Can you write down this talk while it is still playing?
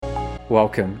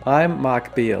Welcome. I'm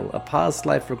Mark Beal, a past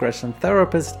life regression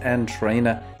therapist and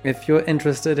trainer. If you're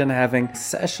interested in having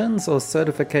sessions or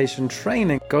certification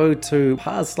training, go to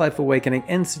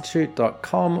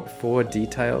pastlifeawakeninginstitute.com for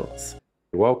details.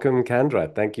 Welcome,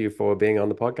 Kendra. Thank you for being on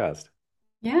the podcast.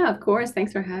 Yeah, of course.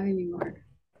 Thanks for having me, Mark.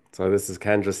 So this is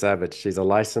Kendra Savage. She's a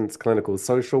licensed clinical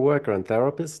social worker and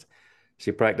therapist.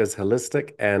 She practices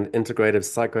holistic and integrative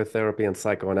psychotherapy and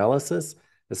psychoanalysis,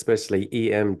 especially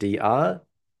EMDR,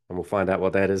 and we'll find out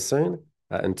what that is soon,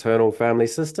 internal family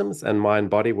systems, and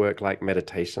mind-body work like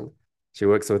meditation. She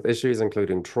works with issues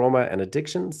including trauma and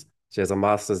addictions. She has a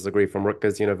master's degree from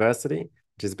Rutgers University.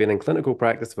 She's been in clinical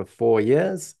practice for 4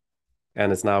 years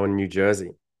and is now in New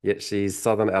Jersey. Yet she's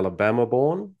Southern Alabama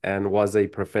born and was a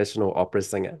professional opera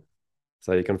singer.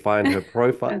 So you can find her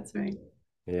profile. That's right.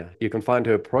 Yeah, you can find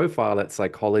her profile at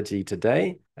Psychology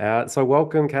Today. So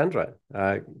welcome, Kendra.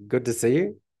 Good to see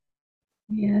you.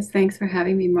 Yes, thanks for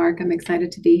having me, Mark. I'm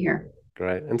excited to be here.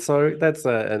 Great. And so that's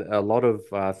a lot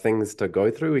of things to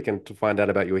go through. We can find out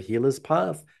about your healer's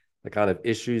path, the kind of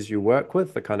issues you work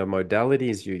with, the kind of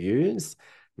modalities you use,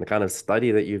 and the kind of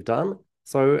study that you've done.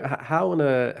 So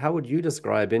how would you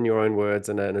describe in your own words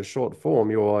in a short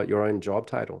form your own job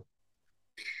title?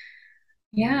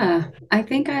 Yeah, I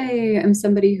think I am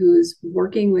somebody who's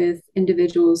working with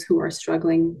individuals who are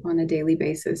struggling on a daily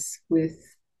basis with,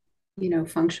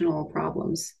 functional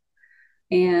problems.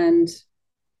 And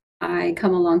I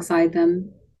come alongside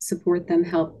them, support them,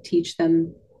 help teach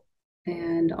them,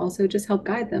 and also just help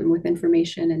guide them with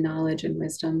information and knowledge and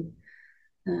wisdom.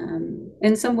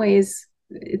 In some ways,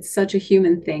 it's such a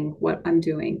human thing what I'm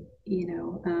doing,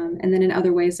 and then in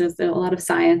other ways, there's a lot of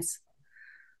science.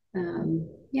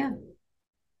 Yeah.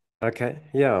 Okay,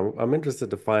 yeah, I'm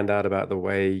interested to find out about the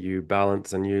way you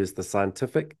balance and use the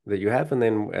scientific that you have, and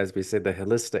then, as we said, the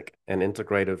holistic and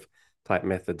integrative type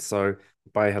methods. So,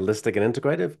 by holistic and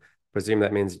integrative, presume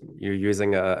that means you're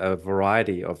using a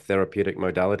variety of therapeutic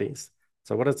modalities.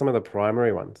 So, what are some of the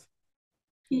primary ones?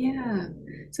 Yeah.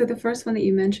 So the first one that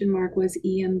you mentioned, Mark, was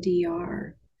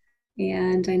EMDR.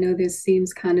 And I know this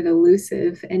seems kind of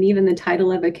elusive, and even the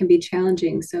title of it can be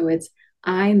challenging. So it's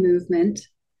eye movement,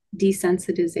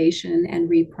 desensitization, and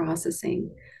reprocessing,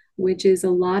 which is a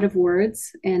lot of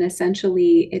words. And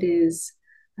essentially, it is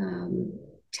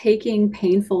taking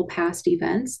painful past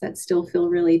events that still feel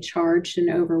really charged and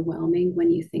overwhelming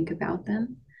when you think about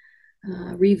them,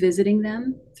 revisiting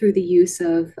them through the use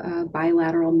of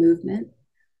bilateral movement,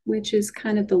 which is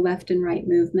kind of the left and right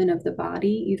movement of the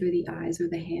body, either the eyes or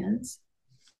the hands.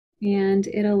 And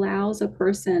it allows a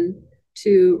person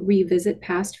to revisit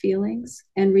past feelings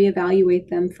and reevaluate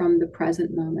them from the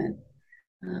present moment.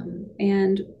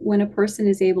 And when a person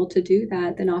is able to do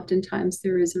that, then oftentimes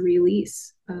there is a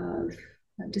release of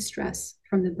distress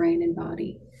from the brain and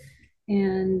body.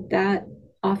 And that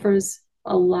offers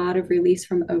a lot of release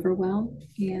from overwhelm.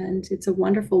 And it's a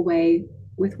wonderful way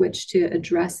with which to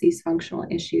address these functional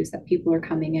issues that people are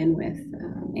coming in with,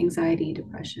 anxiety,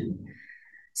 depression.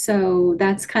 So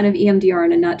that's kind of EMDR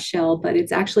in a nutshell, but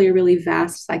it's actually a really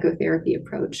vast psychotherapy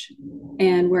approach.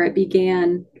 And where it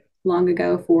began long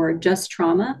ago for just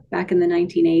trauma back in the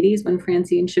 1980s when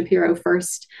Francine Shapiro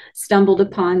first stumbled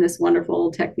upon this wonderful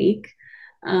technique,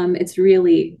 it's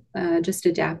really just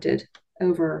adapted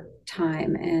over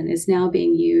time and is now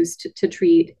being used to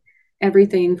treat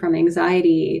everything from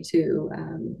anxiety to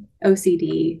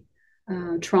OCD,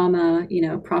 trauma,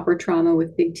 proper trauma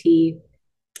with big T,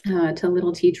 to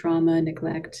little t trauma,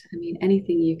 neglect. I mean,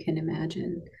 anything you can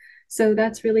imagine. So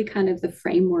that's really kind of the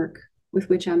framework with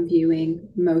which I'm viewing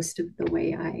most of the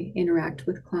way I interact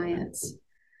with clients.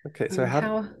 Okay, so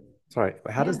How,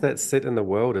 how does yeah. that sit in the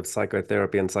world of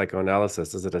psychotherapy and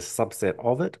psychoanalysis? Is it a subset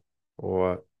of it,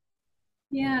 or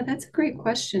Yeah, that's a great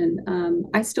question.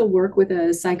 I still work with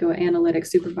a psychoanalytic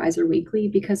supervisor weekly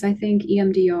because I think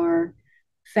EMDR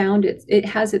it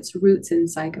has its roots in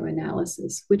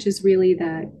psychoanalysis, which is really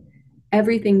that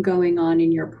everything going on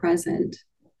in your present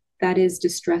that is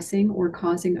distressing or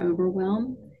causing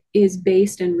overwhelm is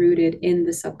based and rooted in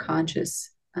the subconscious,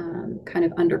 kind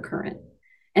of undercurrent.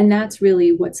 And that's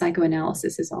really what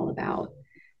psychoanalysis is all about.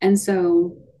 And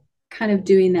so, kind of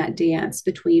doing that dance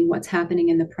between what's happening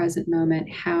in the present moment,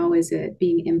 how is it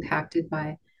being impacted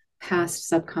by past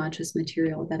subconscious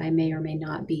material that I may or may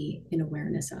not be in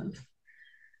awareness of.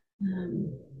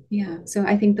 Um, yeah, so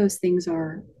I think those things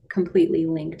are completely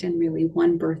linked and really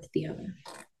one birthed the other.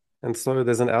 and so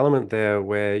there's an element there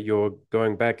where you're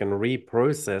going back and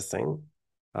reprocessing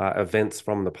events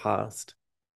from the past.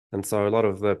 And so a lot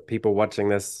of the people watching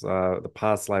this, the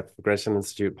Past Life Regression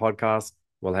Institute podcast,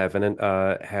 will have a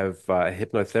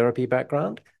hypnotherapy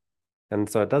background. And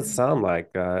so it does sound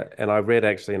like, and I read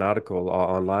actually an article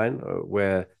online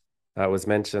where it was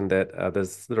mentioned that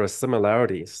there are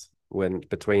similarities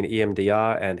between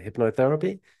EMDR and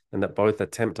hypnotherapy, and that both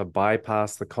attempt to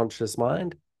bypass the conscious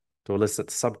mind to elicit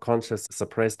subconscious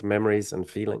suppressed memories and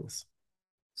feelings.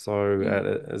 So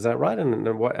Yeah. is that right? And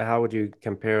how would you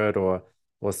compare it or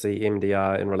see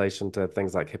EMDR in relation to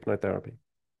things like hypnotherapy?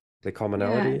 The Yeah,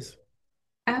 commonalities?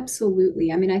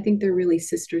 absolutely. I mean, I think they're really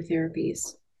sister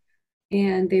therapies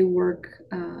and they work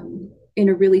in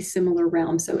a really similar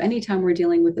realm. So anytime we're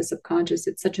dealing with the subconscious,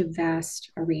 it's such a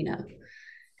vast arena.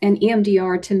 And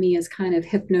EMDR to me is kind of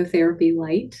hypnotherapy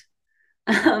light.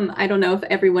 I don't know if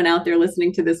everyone out there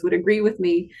listening to this would agree with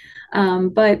me,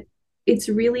 but it's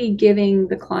really giving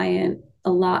the client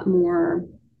a lot more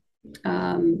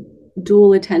um,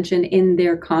 dual attention in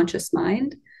their conscious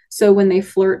mind. So when they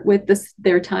flirt with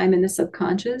their time in the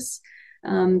subconscious,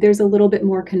 there's a little bit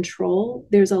more control,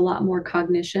 there's a lot more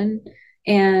cognition,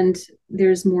 and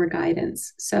there's more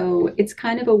guidance. So it's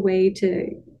kind of a way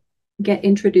to get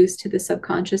introduced to the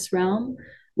subconscious realm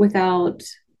without,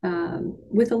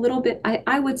 with a little bit,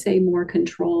 I would say, more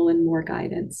control and more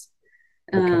guidance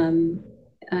Okay. um,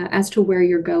 as to where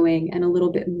you're going, and a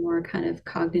little bit more kind of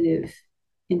cognitive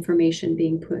information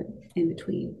being put in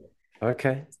between.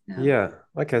 Okay. So, Yeah.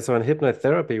 Okay. So in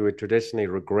hypnotherapy, we traditionally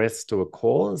regress to a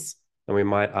cause and we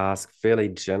might ask fairly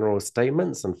general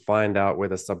statements and find out where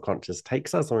the subconscious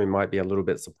takes us. And we might be a little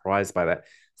bit surprised by that.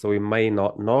 So we may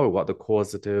not know what the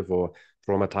causative or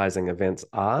traumatizing events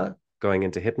are going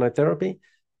into hypnotherapy.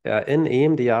 In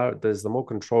EMDR, there's the more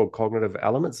controlled cognitive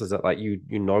elements. Is it like you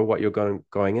know what you're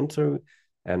going into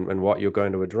and what you're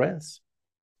going to address?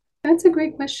 that's a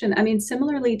great question. I mean,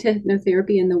 similarly to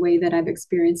hypnotherapy in the way that I've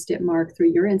experienced it, Mark,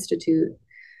 through your institute,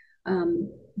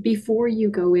 before you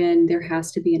go in, there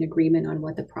has to be an agreement on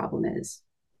what the problem is.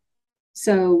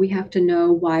 So we have to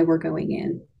know why we're going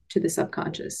in to the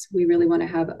subconscious. We really want to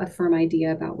have a firm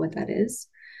idea about what that is.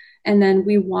 And then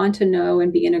we want to know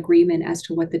and be in agreement as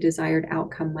to what the desired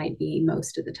outcome might be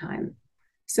most of the time.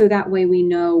 So that way we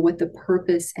know what the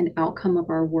purpose and outcome of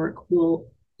our work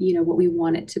will, what we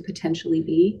want it to potentially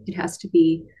be. It has to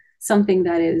be something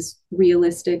that is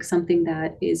realistic, something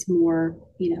that is more,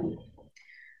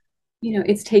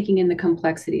 it's taking in the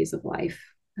complexities of life.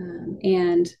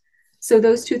 And so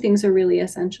those two things are really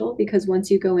essential because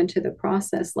once you go into the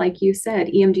process, like you said,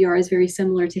 EMDR is very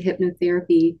similar to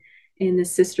hypnotherapy in the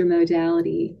sister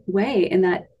modality way, in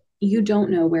that you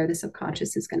don't know where the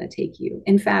subconscious is going to take you.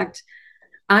 In fact,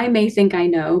 I may think I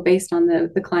know based on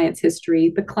the client's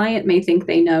history. The client may think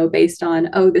they know based on,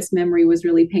 oh, this memory was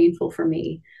really painful for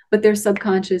me. But their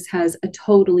subconscious has a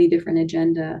totally different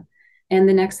agenda. And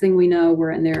the next thing we know,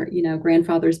 we're in their,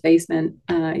 grandfather's basement,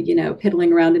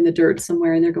 piddling around in the dirt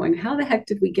somewhere. And they're going, how the heck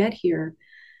did we get here?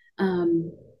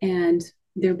 And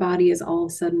their body is all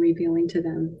of a sudden revealing to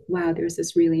them, wow, there's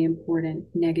this really important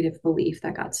negative belief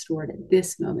that got stored at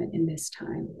this moment in this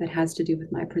time that has to do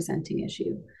with my presenting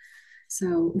issue.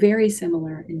 So very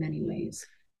similar in many ways.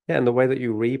 Yeah, and the way that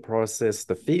you reprocess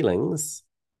the feelings,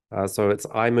 so it's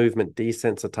eye movement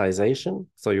desensitization.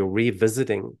 So you're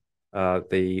revisiting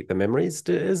the memories.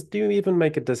 Do you even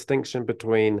make a distinction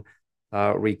between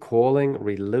recalling,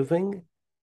 reliving?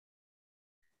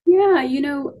 Yeah,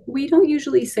 we don't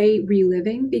usually say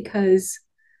reliving because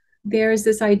there's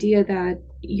this idea that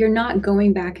you're not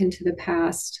going back into the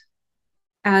past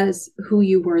as who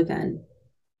you were then.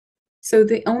 So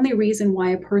the only reason why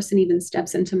a person even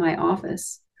steps into my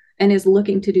office and is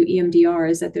looking to do EMDR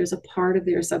is that there's a part of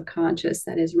their subconscious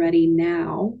that is ready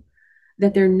now,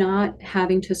 that they're not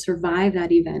having to survive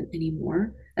that event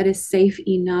anymore, that is safe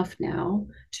enough now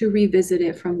to revisit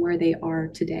it from where they are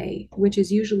today, which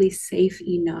is usually safe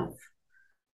enough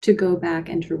to go back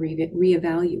and to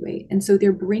reevaluate. And so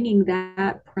they're bringing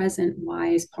that present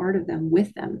wise part of them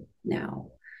with them now.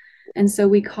 And so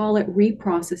we call it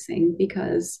reprocessing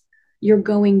because you're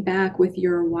going back with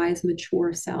your wise,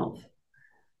 mature self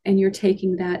and you're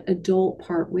taking that adult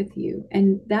part with you.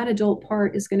 And that adult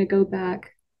part is going to go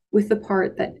back with the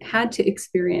part that had to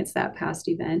experience that past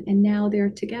event. And now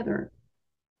they're together.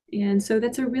 And so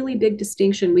that's a really big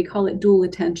distinction. We call it dual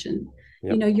attention.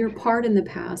 Yep. You're part in the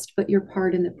past, but you're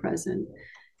part in the present.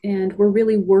 And we're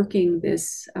really working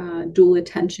this dual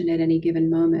attention at any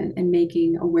given moment and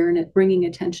making awareness, bringing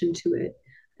attention to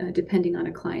it, depending on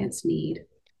a client's need.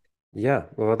 Yeah,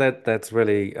 well, that's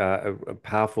really a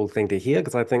powerful thing to hear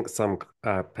because I think some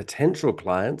potential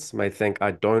clients may think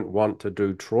I don't want to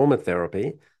do trauma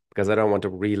therapy because I don't want to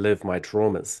relive my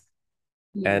traumas.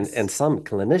 And Yes. some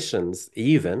clinicians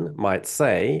even might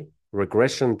say,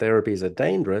 regression therapies are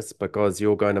dangerous because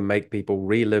you're going to make people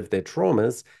relive their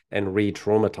traumas and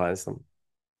re-traumatize them.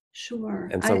 Sure.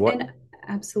 And so I what, and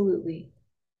absolutely.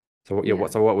 yeah, Yeah.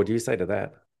 so what would you say to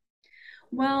that?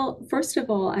 Well, first of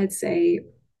all, I'd say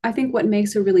I think what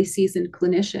makes a really seasoned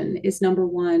clinician is number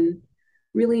one,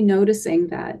 really noticing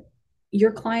that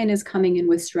your client is coming in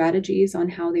with strategies on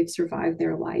how they've survived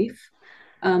their life,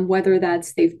 whether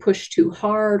that's they've pushed too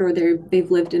hard or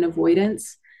they've lived in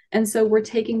avoidance. And so we're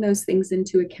taking those things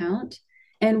into account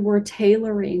and we're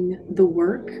tailoring the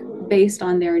work based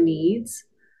on their needs.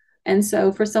 And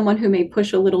so for someone who may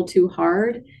push a little too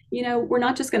hard, we're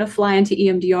not just going to fly into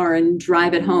EMDR and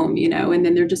drive it home, and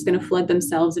then they're just going to flood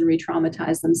themselves and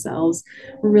re-traumatize themselves.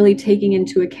 We're really taking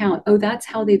into account, oh, that's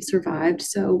how they've survived.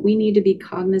 So we need to be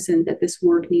cognizant that this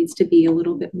work needs to be a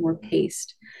little bit more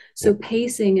paced. So Yep.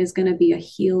 pacing is going to be a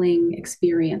healing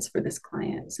experience for this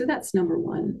client. So that's number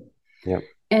one. Yep.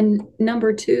 And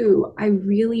number two, I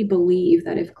really believe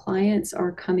that if clients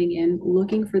are coming in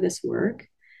looking for this work,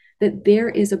 that there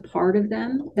is a part of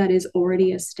them that is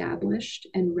already established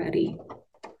and ready.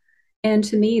 And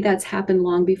to me, that's happened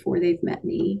long before they've met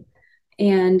me.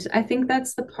 And I think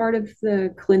that's the part of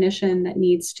the clinician that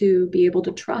needs to be able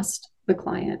to trust the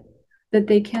client that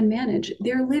they can manage.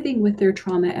 They're living with their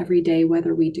trauma every day,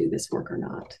 whether we do this work or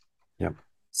not. Yep.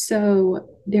 So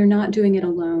they're not doing it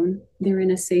alone. They're in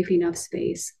a safe enough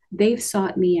space. They've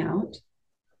sought me out,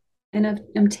 and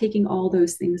I'm taking all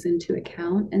those things into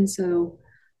account. And so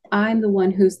I'm the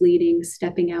one who's leading,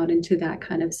 stepping out into that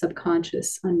kind of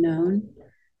subconscious unknown.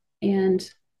 And,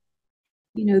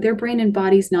 their brain and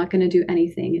body's not going to do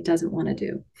anything it doesn't want to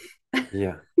do.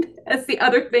 Yeah. That's the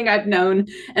other thing I've known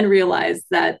and realized,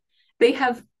 that they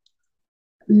have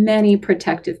many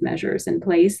protective measures in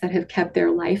place that have kept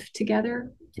their life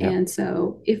together. Yep. And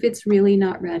so if it's really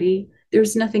not ready,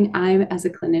 there's nothing I, as a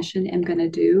clinician, am going to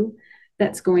do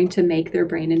that's going to make their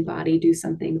brain and body do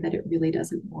something that it really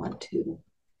doesn't want to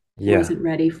or Yeah. isn't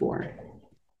ready for.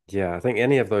 Yeah, I think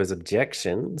any of those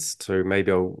objections to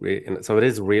maybe so it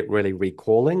is really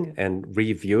recalling and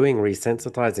reviewing,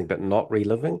 resensitizing, but not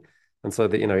reliving. And so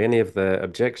that, any of the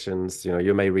objections,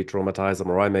 you may re-traumatize them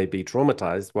or I may be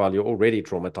traumatized while you're already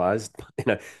traumatized,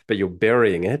 but you're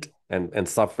burying it and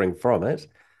suffering from it.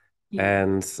 Yeah.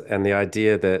 And the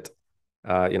idea that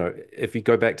if you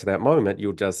go back to that moment,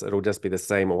 it'll just be the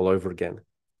same all over again.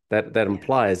 That Yeah.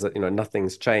 implies that,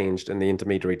 nothing's changed in the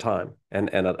intermediary time and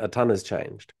a ton has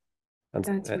changed. And,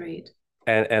 That's right.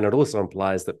 and it also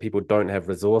implies that people don't have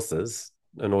resources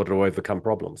in order to overcome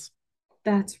problems.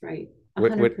 That's right.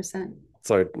 We're, we're, 100%.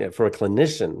 so for a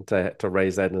clinician to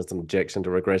raise that as an objection to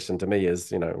regression to me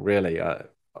is, really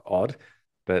odd.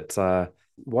 But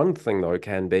one thing though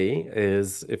can be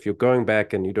is if you're going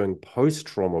back and you're doing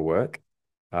post-trauma work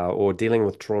or dealing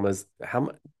with traumas,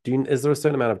 is there a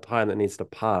certain amount of time that needs to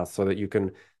pass so that you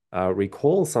can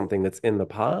recall something that's in the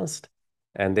past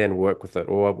and then work with it?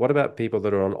 Or what about people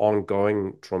that are on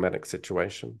ongoing traumatic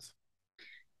situations?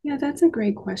 Yeah, that's a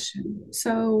great question.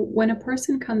 So when a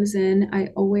person comes in, I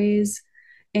always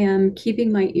am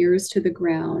keeping my ears to the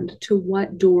ground to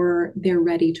what door they're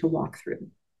ready to walk through.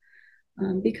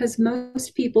 Because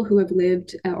most people who have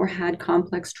lived or had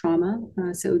complex trauma,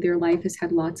 so their life has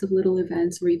had lots of little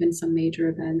events or even some major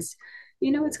events,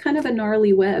 it's kind of a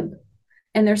gnarly web.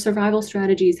 And their survival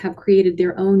strategies have created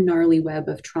their own gnarly web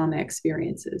of trauma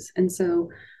experiences. And so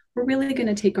we're really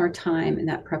going to take our time in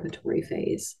that preparatory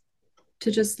phase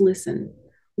to just listen.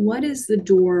 What is the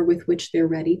door with which they're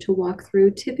ready to walk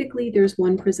through? Typically, there's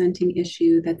one presenting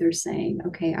issue that they're saying,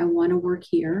 okay, I want to work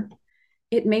here.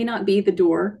 It may not be the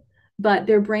door, but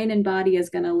their brain and body is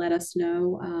going to let us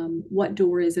know what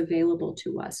door is available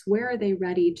to us. Where are they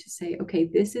ready to say, okay,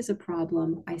 this is a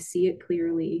problem. I see it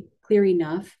clearly, clear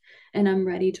enough, and I'm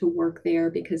ready to work there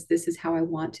because this is how I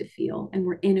want to feel. And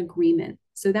we're in agreement.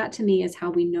 So that to me is how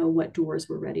we know what doors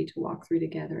we're ready to walk through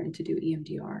together and to do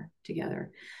EMDR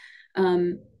together.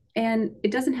 Um, and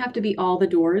it doesn't have to be all the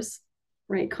doors,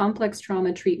 right? Complex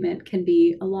trauma treatment can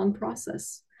be a long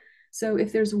process. So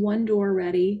if there's one door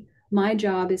ready, my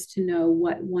job is to know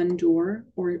what one door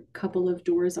or couple of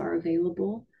doors are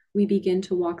available. We begin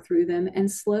to walk through them,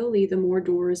 and slowly, the more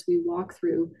doors we walk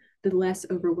through, the less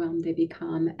overwhelmed they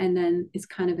become. And then it's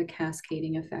kind of a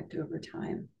cascading effect over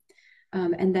time.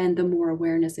 And then the more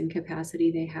awareness and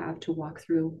capacity they have to walk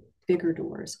through bigger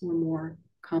doors or more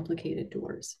complicated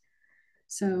doors.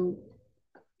 So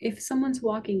if someone's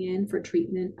walking in for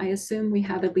treatment, I assume we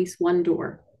have at least one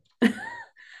door,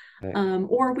 Okay.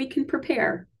 or we can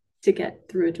prepare to get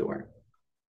through a door.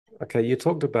 Okay, you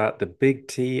talked about the big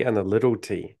T and the little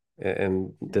T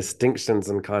and distinctions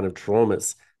and kind of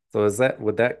traumas. So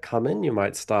would that come in? You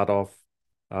might start off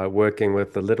working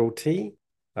with the little T,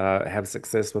 have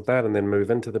success with that, and then move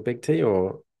into the big T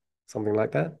or something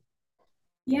like that?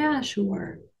 Yeah,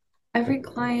 sure. Every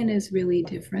client is really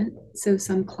different. So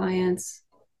some clients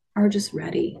are just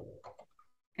ready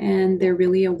and they're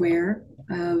really aware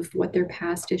of what their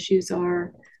past issues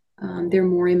are. They're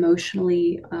more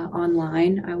emotionally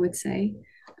online, I would say.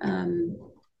 Um,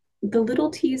 the little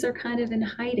T's are kind of in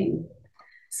hiding.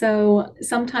 So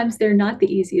sometimes they're not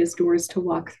the easiest doors to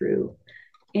walk through.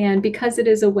 And because it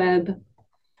is a web,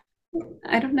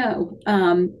 I don't know.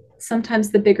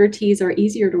 Sometimes the bigger T's are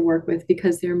easier to work with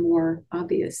because they're more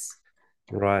obvious.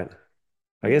 Right.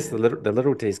 I guess Yeah. the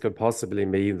little T's could possibly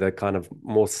be the kind of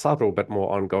more subtle but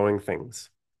more ongoing things.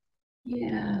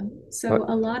 Yeah. So But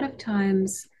a lot of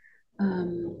times,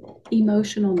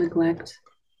 emotional neglect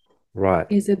right.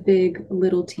 is a big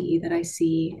little T that I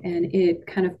see, and it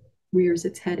kind of rears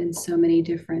its head in so many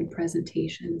different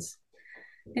presentations.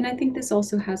 And I think this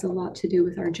also has a lot to do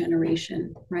with our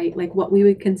generation, right? Like what we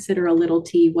would consider a little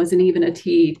T wasn't even a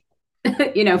T,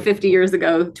 50 years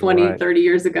ago, 20, Right. 30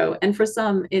 years ago. And for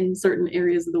some in certain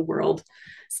areas of the world,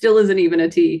 still isn't even a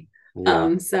T.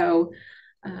 Yeah. So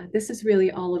this is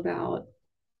really all about,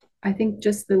 I think,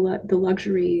 just the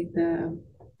luxury,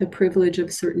 the privilege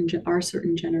of our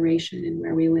certain generation and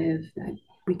where we live, that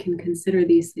we can consider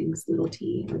these things little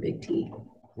T or big T.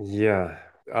 Yeah.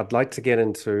 I'd like to get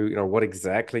into, what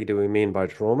exactly do we mean by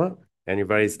trauma? And you've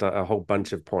raised a whole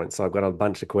bunch of points. So I've got a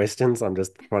bunch of questions. I'm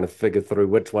just trying to figure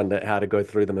through how to go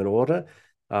through them in order.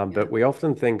 Yeah. But we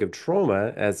often think of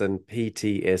trauma as in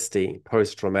PTSD,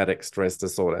 post-traumatic stress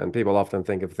disorder. And people often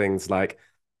think of things like,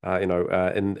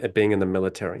 in being in the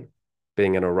military,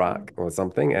 being in Iraq or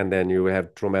something. And then you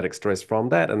have traumatic stress from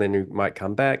that. And then you might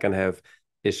come back and have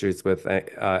issues with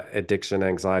addiction,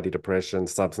 anxiety, depression,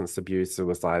 substance abuse,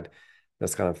 suicide,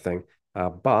 this kind of thing.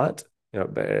 But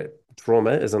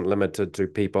trauma isn't limited to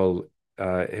people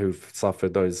who've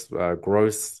suffered those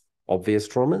gross, obvious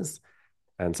traumas.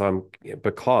 And so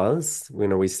because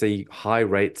we see high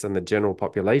rates in the general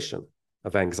population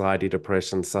of anxiety,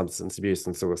 depression, substance abuse,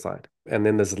 and suicide. And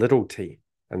then there's little t.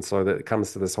 And so that it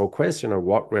comes to this whole question of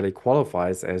what really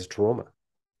qualifies as trauma.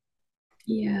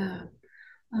 Yeah.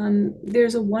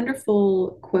 There's a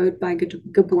wonderful quote by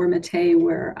Gabor Mate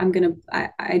where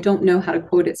I don't know how to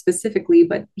quote it specifically,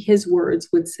 but his words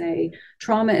would say,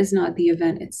 trauma is not the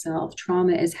event itself.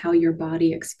 Trauma is how your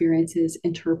body experiences,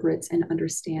 interprets, and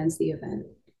understands the event.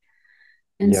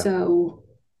 And Yeah. so,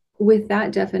 with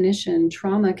that definition,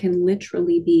 trauma can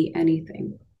literally be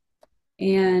anything.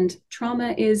 And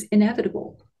trauma is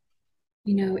inevitable.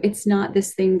 It's not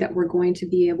this thing that we're going to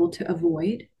be able to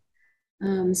avoid.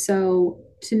 So,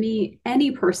 to me,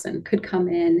 any person could come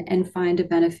in and find a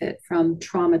benefit from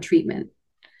trauma treatment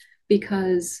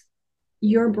because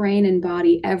your brain and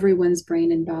body, everyone's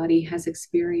brain and body has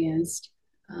experienced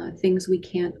things we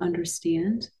can't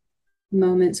understand,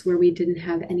 moments where we didn't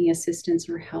have any assistance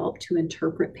or help to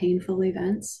interpret painful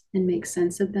events and make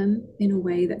sense of them in a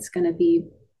way that's going to be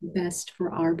best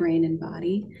for our brain and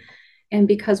body. And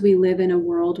because we live in a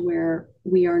world where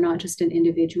we are not just an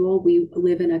individual, we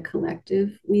live in a collective,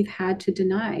 we've had to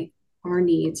deny our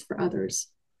needs for others.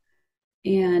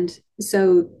 And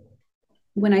so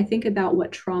when I think about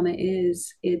what trauma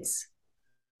is, it's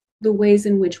the ways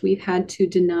in which we've had to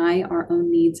deny our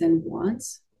own needs and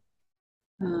wants.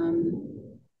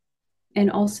 Um,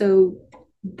 and also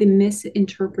the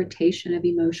misinterpretation of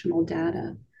emotional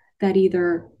data that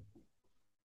either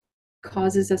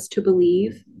causes us to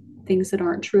believe things that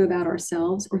aren't true about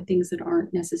ourselves or things that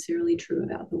aren't necessarily true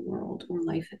about the world or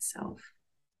life itself.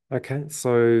 Okay,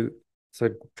 so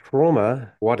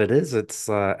trauma, what it is, it's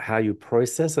how you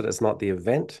process it. It's not the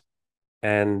event,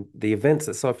 and the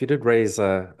events. So if you did raise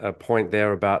a point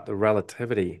there about the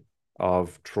relativity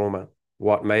of trauma,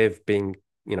 what may have been,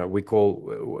 we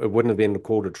call it wouldn't have been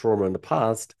called a trauma in the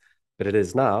past, but it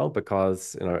is now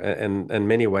because in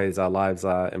many ways our lives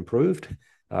are improved.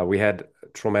 We had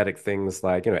traumatic things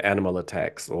like animal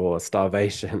attacks or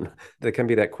starvation. There can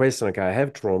be that question, okay, I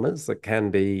have traumas that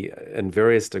can be in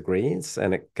various degrees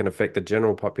and it can affect the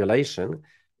general population.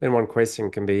 Then one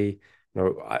question can be,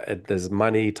 there's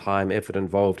money, time, effort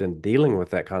involved in dealing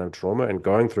with that kind of trauma and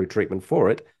going through treatment for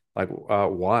it. Like,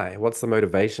 why? What's the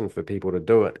motivation for people to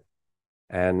do it?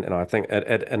 And I think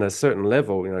at a certain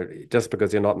level, just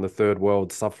because you're not in the third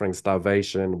world suffering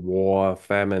starvation, war,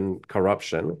 famine,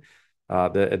 corruption,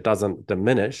 that it doesn't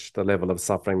diminish the level of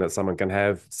suffering that someone can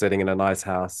have sitting in a nice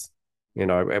house,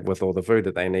 with all the food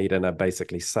that they need and are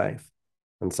basically safe.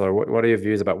 And so, what are your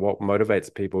views about what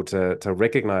motivates people to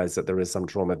recognize that there is some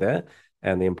trauma there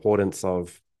and the importance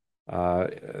of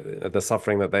the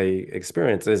suffering that they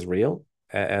experience is real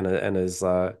and is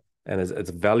it's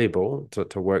valuable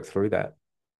to work through that.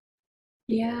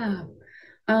 Yeah.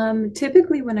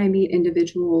 Typically, when I meet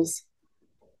individuals,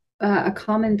 a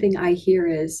common thing I hear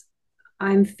is,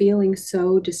 I'm feeling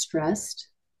so distressed,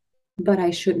 but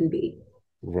I shouldn't be.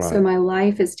 So Right. my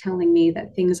life is telling me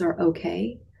that things are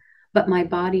okay, but my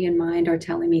body and mind are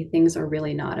telling me things are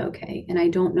really not okay. And I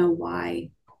don't know why.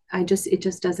 It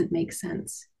just doesn't make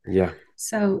sense. Yeah.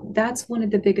 So that's one of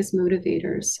the biggest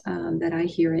motivators that I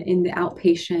hear in the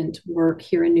outpatient work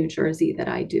here in New Jersey that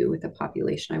I do with the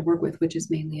population I work with, which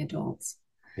is mainly adults.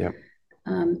 Yeah.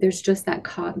 There's just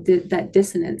that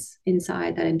dissonance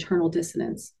inside, that internal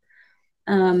dissonance.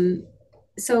 Um,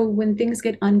 so when things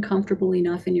get uncomfortable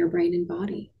enough in your brain and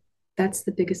body, that's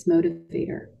the biggest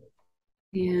motivator.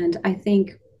 And I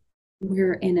think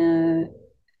we're in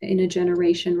a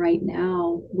generation right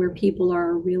now where people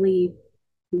are really,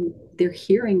 they're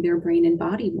hearing their brain and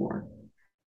body more.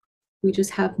 We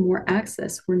just have more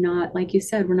access. We're not, like you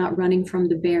said, we're not running from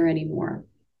the bear anymore.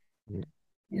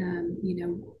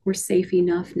 We're safe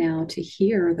enough now to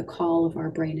hear the call of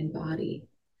our brain and body,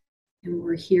 and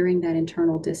we're hearing that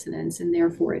internal dissonance, and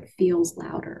therefore it feels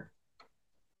louder.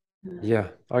 Yeah.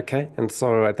 Okay. And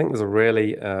so I think there's a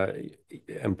really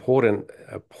important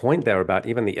point there about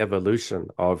even the evolution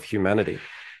of humanity.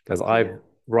 Because Yeah.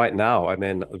 right now, I'm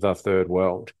in the third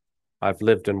world. I've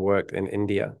lived and worked in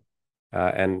India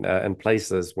and in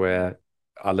places where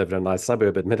I lived in a nice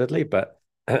suburb, admittedly, but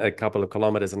a couple of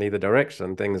kilometers in either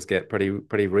direction, things get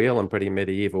pretty real and pretty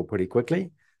medieval pretty quickly.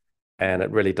 And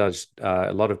it really does.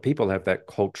 A lot of people have that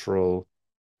culture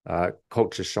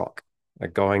shock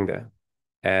going there.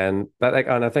 And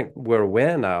I think we're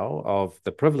aware now of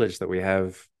the privilege that we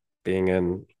have being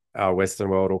in our Western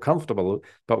world or comfortable,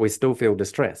 but we still feel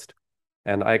distressed.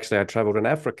 And I traveled in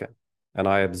Africa and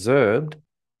I observed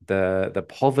the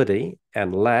poverty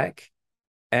and lack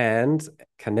and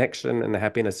connection and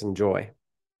happiness and joy.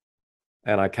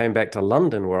 And I came back to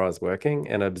London where I was working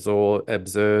and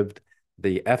observed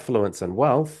the affluence and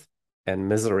wealth and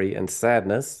misery and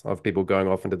sadness of people going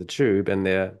off into the tube in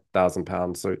their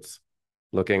 £1,000 suits,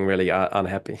 looking really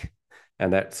unhappy.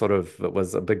 And that sort of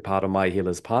was a big part of my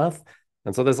healer's path.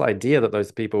 And so this idea that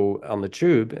those people on the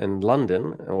tube in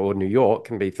London or New York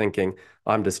can be thinking,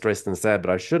 I'm distressed and sad, but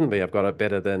I shouldn't be. I've got it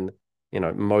better than,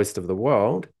 most of the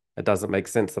world. It doesn't make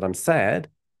sense that I'm sad.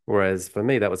 Whereas for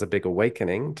me, that was a big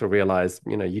awakening to realize,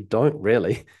 you don't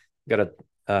really got to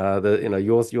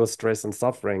your stress and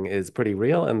suffering is pretty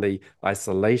real, and the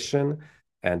isolation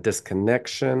and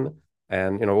disconnection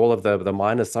and all of the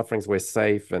minor sufferings, we're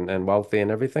safe and wealthy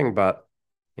and everything, but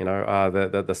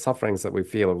the sufferings that we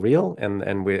feel are real, and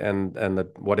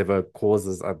the whatever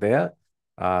causes are there.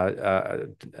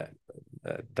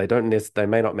 They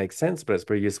may not make sense, but it's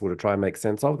pretty useful to try and make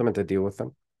sense of them and to deal with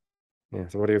them. Yeah.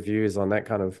 So what are your views on that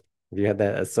kind of, have you had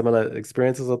that similar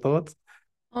experiences or thoughts?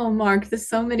 Oh, Mark, there's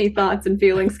so many thoughts and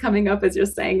feelings coming up as you're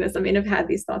saying this. I mean, I've had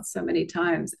these thoughts so many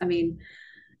times. I mean,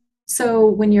 so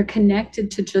when you're connected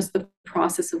to just the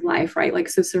process of life, right? Like,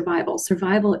 so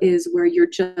survival is where you're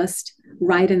just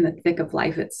right in the thick of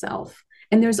life itself.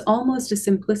 And there's almost a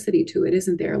simplicity to it,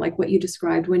 isn't there? Like what you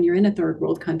described when you're in a third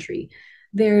world country.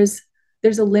 There's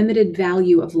there's a limited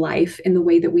value of life in the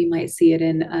way that we might see it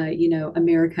in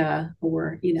America,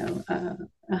 or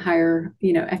a higher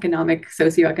economic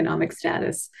socioeconomic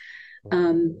status,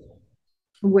 um,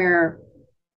 where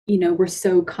we're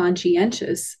so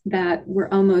conscientious that we're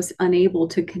almost unable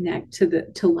to connect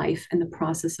to life and the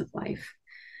process of life.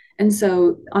 And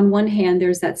so on one hand,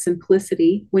 there's that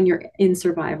simplicity when you're in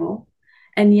survival,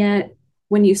 and yet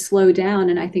when you slow down,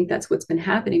 and I think that's what's been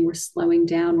happening, we're slowing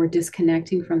down, we're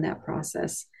disconnecting from that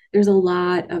process. There's a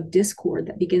lot of discord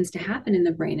that begins to happen in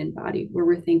the brain and body where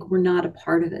we think we're not a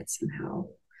part of it somehow.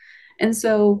 And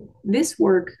so this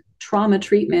work, trauma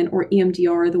treatment or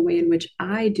EMDR, the way in which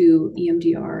I do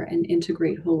EMDR and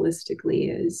integrate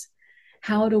holistically, is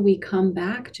how do we come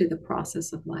back to the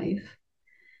process of life?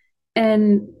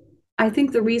 And I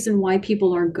think the reason why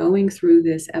people are going through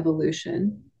this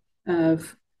evolution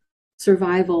of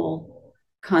survival,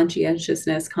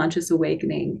 conscientiousness, conscious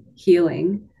awakening,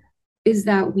 healing, is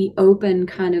that we open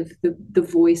kind of the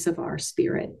voice of our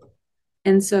spirit.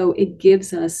 And so it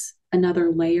gives us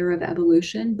another layer of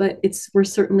evolution, but we're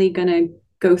certainly going to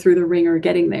go through the ringer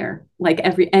getting there, like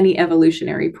any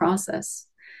evolutionary process.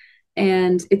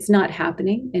 And it's not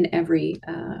happening in every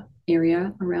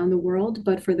area around the world,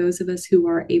 but for those of us who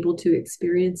are able to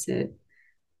experience it,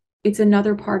 it's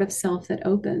another part of self that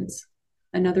opens,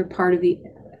 another part of the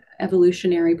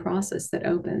evolutionary process that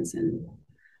opens, and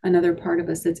another part of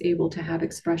us that's able to have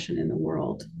expression in the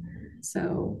world.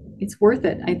 So it's worth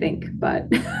it, I think. But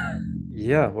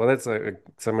Yeah, well, that's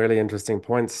some really interesting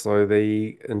points. So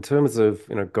in terms of,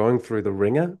 going through the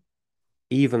ringer,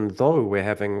 even though we're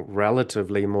having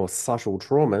relatively more subtle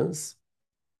traumas,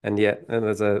 and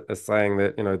there's a saying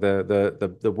that,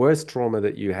 the worst trauma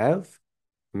that you have,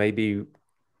 maybe,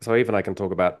 so even I can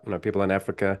talk about, people in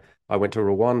Africa. I went to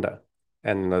Rwanda,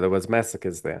 and, there was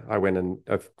massacres there. I went in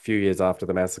a few years after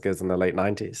the massacres in the late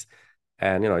 90s.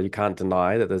 And, you can't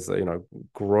deny that there's,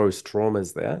 gross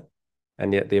traumas there.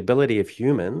 And yet the ability of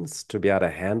humans to be able to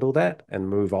handle that and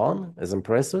move on is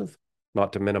impressive,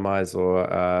 not to minimize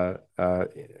or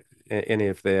any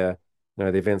of their, the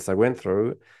events they went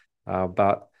through.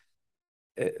 But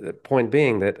the point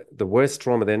being that the worst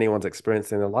trauma that anyone's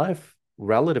experienced in their life,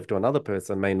 relative to another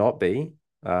person, may not be,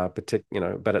 but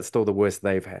it's still the worst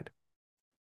they've had.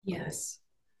 yes.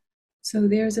 So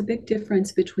there's a big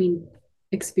difference between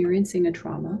experiencing a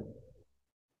trauma,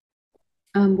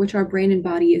 which our brain and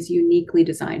body is uniquely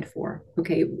designed for.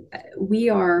 Okay, we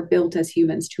are built as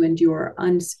humans to endure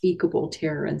unspeakable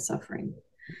terror and suffering.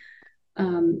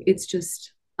 It's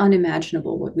just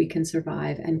unimaginable what we can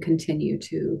survive and continue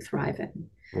to thrive in.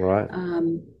 Right.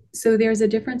 So there's a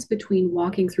difference between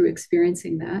walking through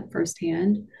experiencing that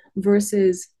firsthand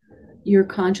versus your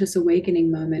conscious awakening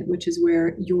moment, which is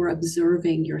where you're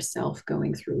observing yourself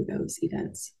going through those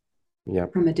events Yeah.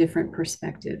 from a different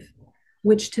perspective,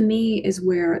 which to me is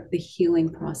where the healing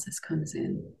process comes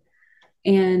in.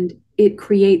 And it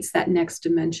creates that next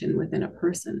dimension within a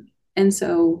person. And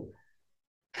so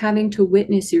having to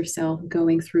witness yourself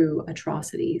going through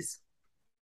atrocities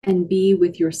and be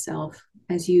with yourself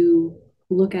as you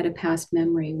look at a past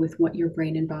memory with what your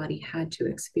brain and body had to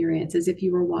experience, as if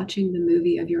you were watching the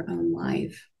movie of your own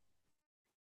life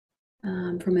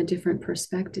from a different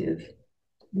perspective.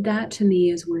 That to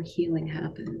me is where healing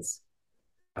happens.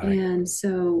 I, And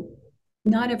so,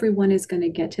 not everyone is going to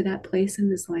get to that place in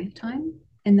this lifetime,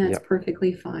 and that's yeah.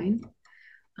 perfectly fine.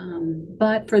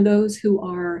 But for those who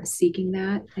are seeking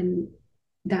that, and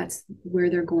that's where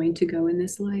they're going to go in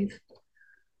this life,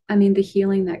 I mean, the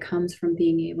healing that comes from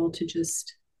being able to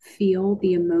just feel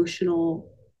the emotional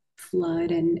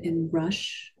flood and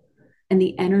rush and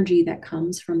the energy that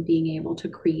comes from being able to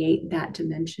create that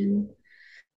dimension,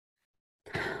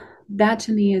 that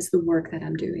to me is the work that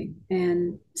I'm doing.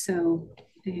 And so,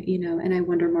 and I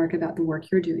wonder, Mark, about the work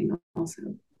you're doing also.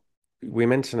 We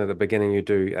mentioned at the beginning you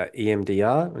do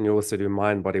EMDR, and you also do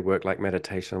mind body work like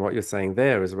meditation. What you're saying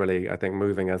there is really, I think,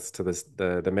 moving us to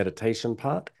the meditation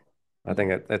part. I Yeah.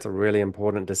 think that's a really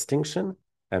important distinction,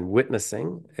 and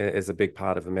witnessing is a big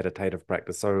part of the meditative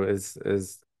practice. So is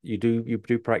you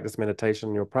do practice meditation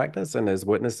in your practice, and is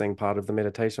witnessing part of the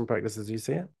meditation practice as you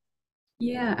see it?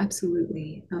 Yeah,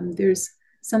 absolutely. There's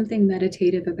something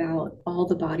meditative about all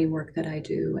the body work that I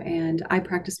do. And I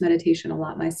practice meditation a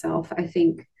lot myself. I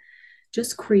think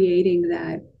just creating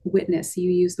that witness, you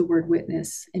use the word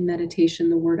witness in meditation,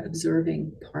 the word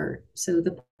observing part. So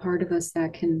the part of us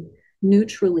that can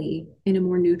neutrally, in a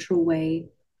more neutral way,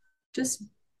 just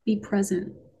be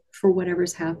present for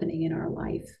whatever's happening in our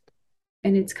life.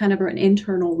 And it's kind of an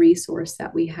internal resource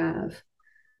that we have.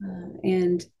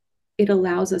 And it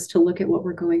allows us to look at what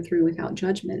we're going through without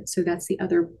judgment. So that's the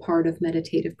other part of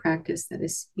meditative practice that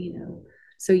is,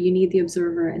 so you need the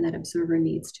observer, and that observer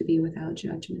needs to be without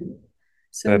judgment.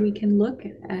 So That we can look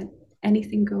at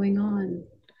anything going on.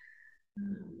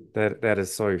 that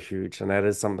is so huge, and that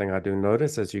is something I do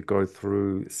notice as you go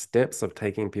through steps of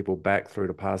taking people back through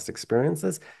the past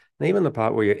experiences, and even the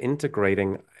part where you're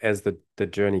integrating as the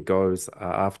journey goes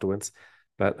afterwards.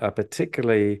 But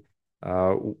particularly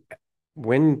uh,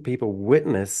 when people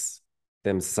witness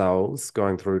themselves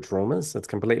going through traumas, it's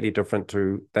completely different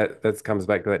to that. That comes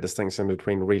back to that distinction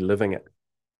between reliving it,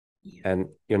 Yeah. and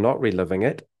you're not reliving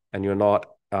it, and you're not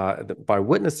by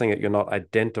witnessing it, you're not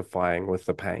identifying with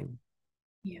the pain.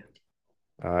 Yeah.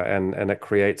 And it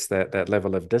creates that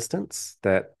level of distance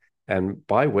that, and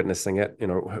by witnessing it,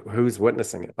 who's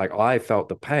witnessing it? Like, I felt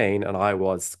the pain and I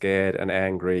was scared and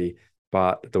angry,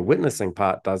 but the witnessing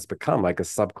part does become like a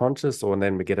subconscious, or and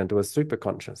then we get into a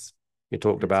superconscious. You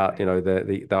talked That's about, right.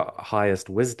 the highest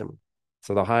wisdom.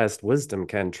 So the highest wisdom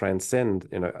can transcend,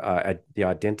 the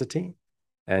identity,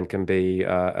 and can be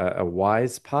a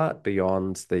wise part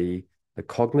beyond the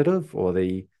cognitive, or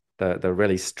the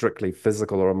really strictly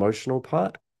physical or emotional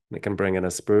part. And it can bring in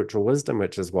a spiritual wisdom,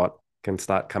 which is what can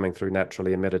start coming through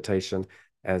naturally in meditation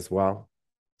as well.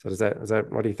 So is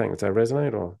that what do you think? Does that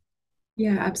resonate, or?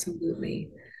 Yeah, absolutely.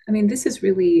 I mean, this is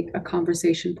really a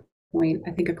conversation point,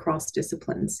 I think, across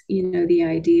disciplines. The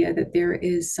idea that there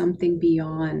is something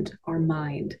beyond our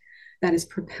mind that is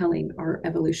propelling our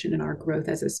evolution and our growth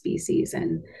as a species.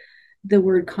 And the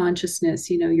word consciousness,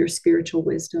 your spiritual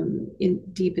wisdom, in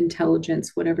deep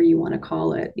intelligence, whatever you want to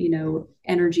call it,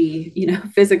 energy,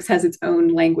 physics has its own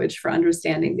language for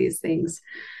understanding these things.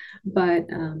 But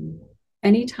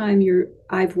anytime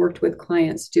I've worked with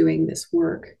clients doing this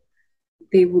work,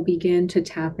 they will begin to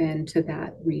tap into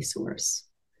that resource.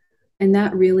 And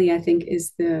that really, I think,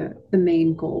 is the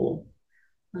main goal.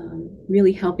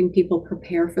 Really helping people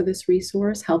prepare for this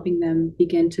resource, helping them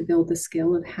begin to build the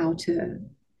skill of how to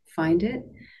find it,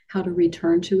 how to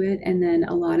return to it. And then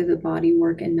a lot of the body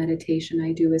work and meditation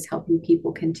I do is helping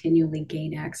people continually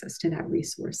gain access to that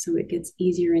resource. So it gets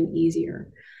easier and easier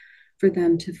for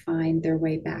them to find their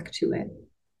way back to it.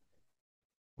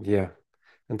 Yeah.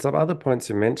 And some other points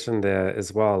you mentioned there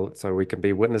as well. So we can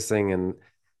be witnessing and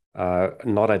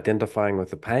not identifying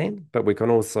with the pain, but we can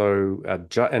also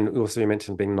and also you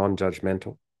mentioned being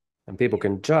non-judgmental. And people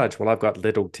can judge, well, I've got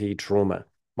little t trauma.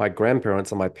 My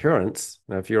grandparents or my parents,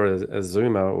 if you're a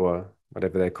Zoomer or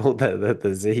whatever they're called,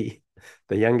 the Z,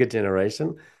 the younger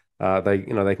generation, they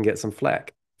can get some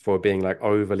flack for being like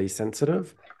overly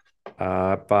sensitive.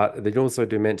 But they also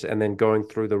do mention, and then going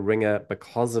through the ringer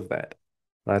because of that.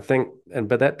 And I think,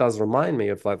 but that does remind me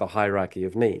of like the hierarchy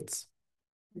of needs.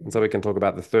 And so we can talk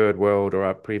about the third world or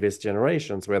our previous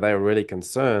generations where they were really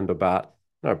concerned about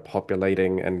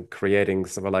populating and creating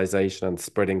civilization and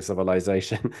spreading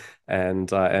civilization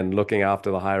and looking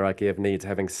after the hierarchy of needs,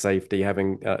 having safety,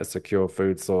 having a secure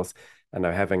food source, and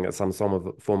having some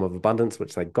form of abundance,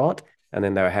 which they got, and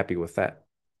then they were happy with that.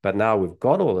 But now we've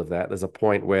got all of that. There's a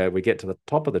point where we get to the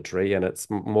top of the tree and it's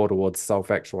more towards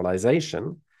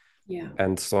self-actualization. Yeah.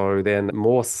 And so then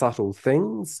more subtle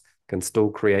things can still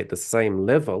create the same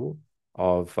level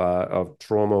of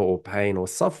trauma or pain or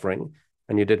suffering.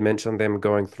 And you did mention them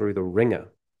going through the ringer.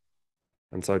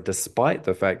 And so despite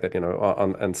the fact that,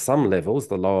 on some levels,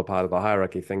 the lower part of the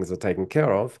hierarchy, things are taken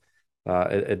care of,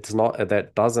 it's not,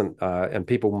 that doesn't, and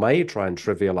people may try and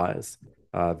trivialize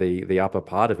the upper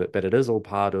part of it, but it is all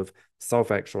part of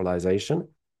self-actualization,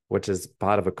 which is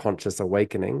part of a conscious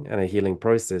awakening and a healing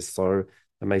process. So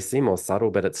it may seem more subtle,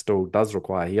 but it still does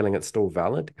require healing. It's still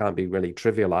valid. It can't be really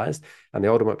trivialized. And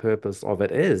the ultimate purpose of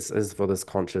it is for this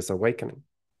conscious awakening.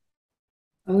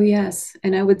 Oh, yes.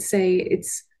 And I would say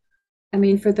I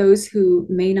mean, for those who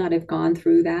may not have gone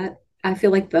through that, I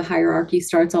feel like the hierarchy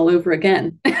starts all over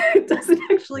again. It doesn't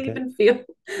actually Okay. even feel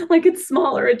like it's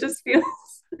smaller. It just feels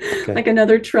Okay. like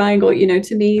another triangle.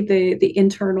 To me, the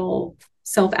internal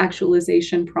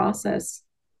self-actualization process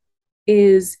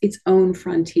is its own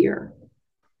frontier.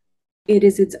 It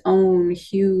is its own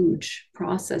huge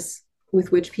process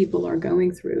with which people are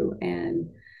going through. And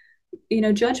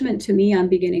judgment to me, I'm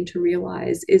beginning to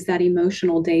realize, is that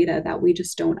emotional data that we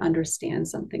just don't understand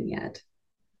something yet.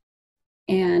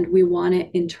 And we want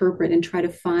to interpret and try to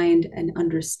find an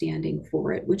understanding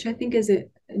for it, which I think is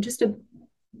just a,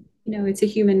 it's a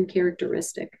human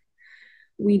characteristic.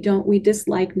 We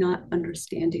dislike not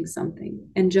understanding something.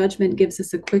 And judgment gives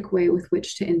us a quick way with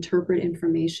which to interpret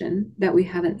information that we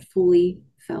haven't fully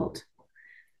felt.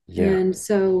 Yeah. And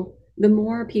so the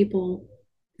more people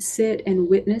sit and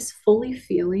witness fully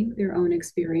feeling their own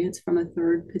experience from a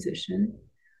third position,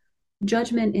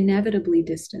 judgment inevitably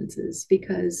distances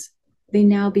because they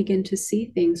now begin to see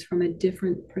things from a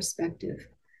different perspective.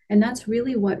 And that's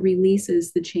really what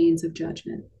releases the chains of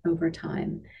judgment over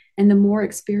time. And the more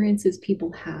experiences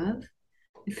people have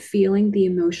feeling the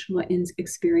emotional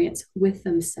experience with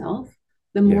themselves,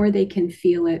 the Yeah. more they can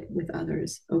feel it with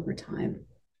others over time.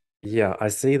 Yeah, I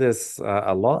see this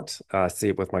a lot. I see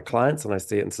it with my clients and I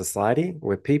see it in society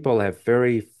where people have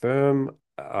very firm,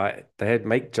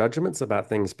 make judgments about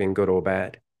things being good or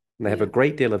bad. And they have a Yeah.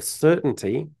 great deal of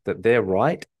certainty that they're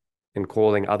right in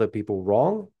calling other people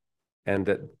wrong and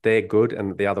that they're good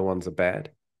and the other ones are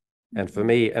bad. And for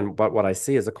Mm-hmm. me, but what I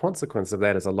see as a consequence of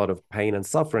that is a lot of pain and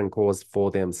suffering caused for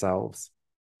themselves.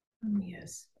 Oh,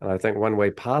 yes. And I think one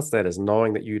way past that is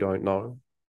knowing that you don't know.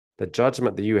 The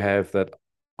judgment that you have that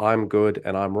I'm good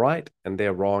and I'm right and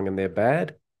they're wrong and they're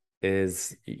bad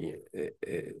is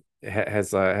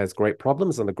has great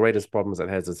problems, and the greatest problems it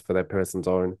has is for that person's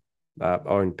own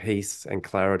peace and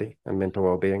clarity and mental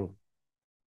well-being.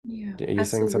 Yeah, Are you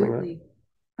saying something like absolutely.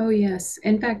 Oh, yes.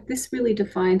 In fact, this really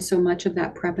defines so much of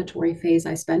that preparatory phase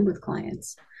I spend with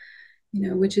clients,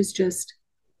 which is just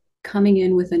coming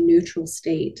in with a neutral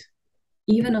state,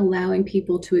 even allowing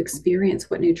people to experience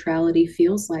what neutrality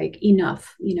feels like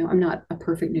enough. I'm not a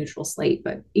perfect neutral slate,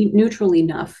 but neutral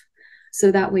enough. So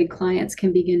that way clients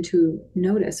can begin to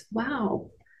notice,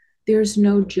 wow, there's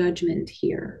no judgment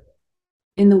here.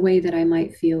 in the way that I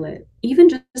might feel it, even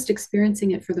just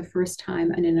experiencing it for the first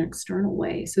time in an external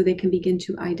way, so they can begin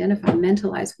to identify,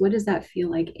 mentalize, what does that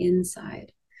feel like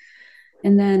inside?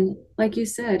 And then, like you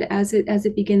said, as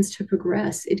it begins to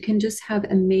progress, it can just have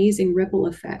amazing ripple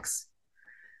effects,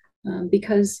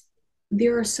 because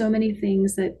there are so many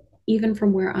things that, even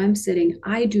from where I'm sitting,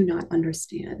 I do not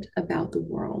understand about the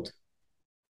world,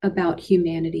 about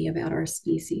humanity, about our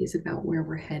species, about where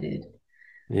we're headed.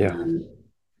 Yeah. Um,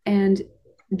 and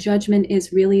judgment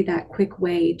is really that quick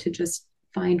way to just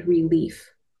find relief.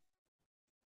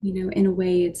 In a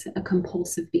way, it's a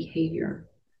compulsive behavior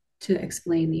to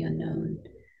explain the unknown.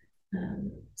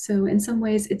 So, in some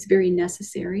ways, it's very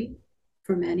necessary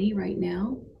for many right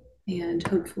now. And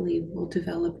hopefully, we'll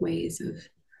develop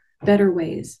better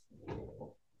ways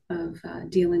of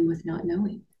dealing with not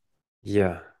knowing.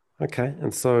 Yeah. Okay.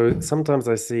 And so sometimes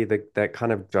I see that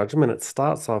kind of judgment. It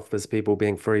starts off as people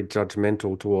being very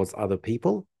judgmental towards other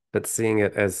people, but seeing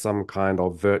it as some kind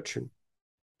of virtue.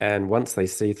 And once they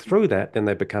see through that, then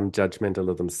they become judgmental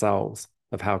of themselves,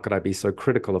 of how could I be so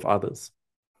critical of others?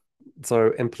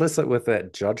 So implicit with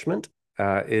that judgment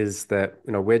is that,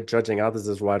 we're judging others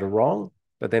as right or wrong,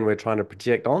 but then we're trying to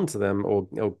project onto them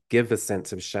or give a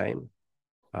sense of shame.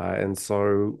 And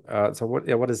so what,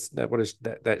 yeah, what is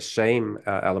that shame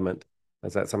element?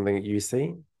 Is that something that you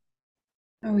see?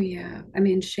 Oh, yeah. I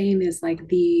mean, shame is like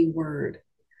the word.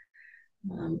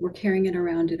 We're carrying it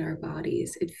around in our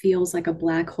bodies. It feels like a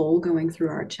black hole going through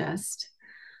our chest.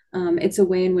 It's a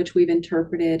way in which we've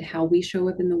interpreted how we show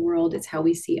up in the world. It's how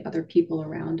we see other people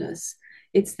around us.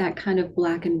 It's that kind of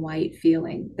black and white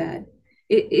feeling that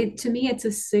to me, it's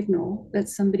a signal that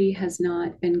somebody has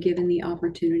not been given the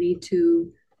opportunity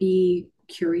to be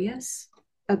curious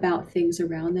about things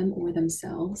around them or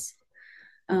themselves,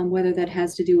 whether that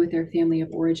has to do with their family of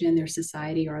origin, their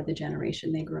society, or the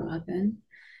generation they grew up in.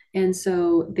 And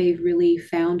so they've really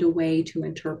found a way to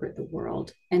interpret the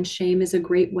world. And shame is a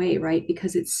great way, right?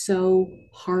 Because it's so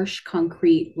harsh,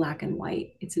 concrete, black and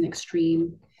white. It's an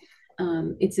extreme,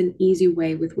 it's an easy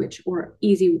way with which, or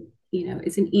easy,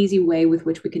 it's an easy way with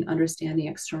which we can understand the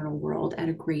external world at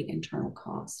a great internal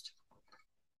cost.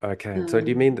 Okay. So do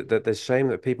you Um, mean that the shame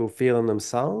that people feel in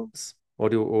themselves, or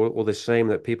the shame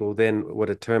that people then would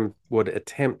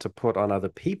attempt to put on other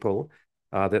people,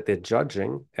 that they're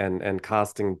judging and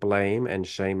casting blame and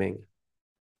shaming?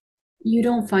 you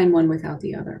don't find one without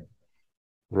the other.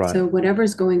 Right. So,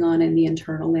 whatever's going on in the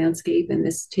internal landscape, and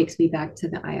this takes me back to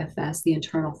the IFS, the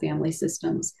internal family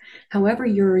systems, however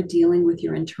you're dealing with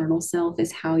your internal self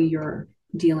is how you're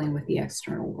dealing with the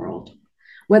external world,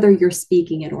 whether you're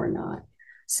speaking it or not.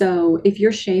 So, if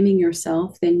you're shaming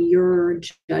yourself, then you're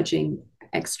judging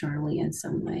externally in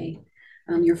some way.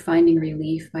 You're finding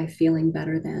relief by feeling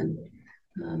better than,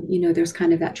 there's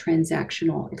kind of that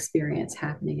transactional experience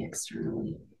happening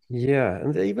externally. Yeah,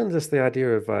 and even just the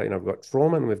idea of we've got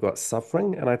trauma and we've got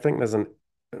suffering, and I think and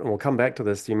we'll come back to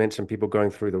this. You mentioned people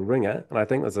going through the ringer, and I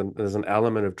think there's an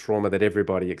element of trauma that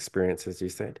everybody experiences. You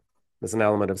said there's an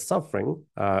element of suffering,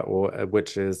 or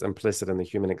which is implicit in the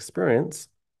human experience,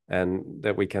 and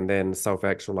that we can then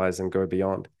self-actualize and go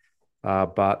beyond.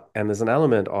 And there's an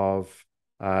element of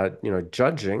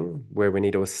judging where we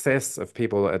need to assess if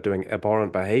people are doing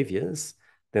abhorrent behaviors,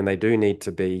 then they do need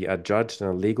to be judged in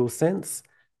a legal sense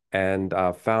and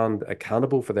found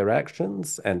accountable for their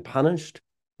actions and punished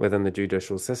within the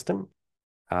judicial system.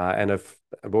 And if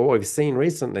what we've seen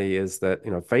recently is that,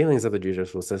 failings of the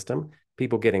judicial system,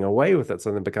 people getting away with it,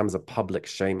 so then it becomes a public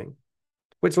shaming,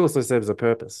 which also serves a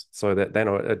purpose, so that then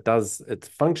it's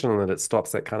functional and it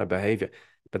stops that kind of behavior.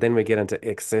 But then we get into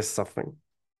excess suffering,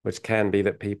 which can be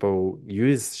that people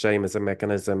use shame as a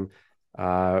mechanism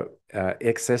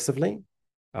excessively,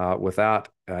 without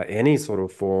any sort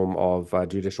of form of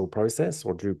judicial process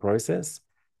or due process.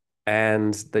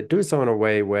 And they do so in a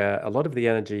way where a lot of the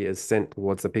energy is sent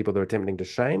towards the people they're attempting to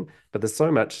shame, but there's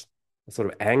so much sort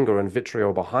of anger and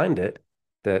vitriol behind it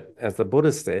that, as the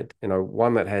Buddha said,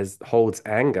 one that holds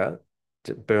anger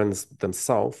burns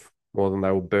themselves more than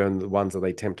they will burn the ones that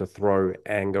they attempt to throw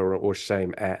anger or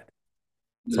shame at.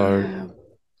 So, Yeah.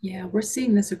 Yeah. We're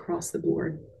seeing this across the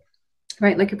board,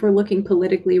 right? Like if we're looking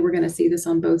politically, we're going to see this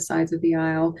on both sides of the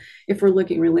aisle. If we're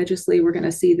looking religiously, we're going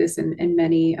to see this in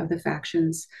many of the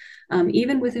factions.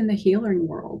 Even within the healing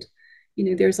world,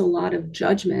 there's a lot of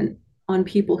judgment on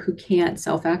people who can't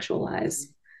self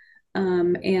actualize.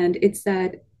 And it's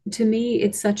that, to me,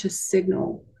 it's such a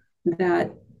signal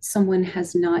that someone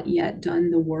has not yet done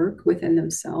the work within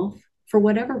themselves for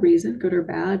whatever reason, good or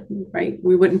bad, right?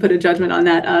 We wouldn't put a judgment on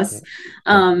that, yeah, us. yeah.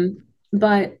 Um,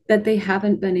 but that they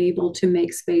haven't been able to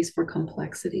make space for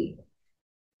complexity.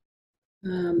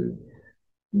 Um,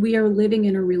 we are living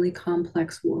in a really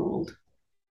complex world.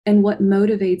 And what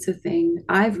motivates a thing,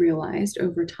 I've realized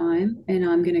over time, and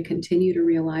I'm going to continue to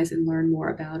realize and learn more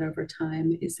about over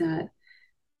time, is that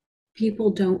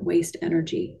people don't waste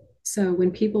energy. So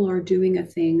when people are doing a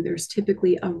thing, there's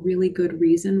typically a really good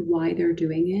reason why they're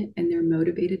doing it and they're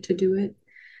motivated to do it.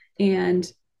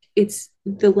 And it's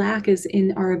the lack is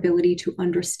in our ability to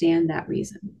understand that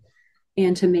reason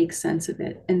and to make sense of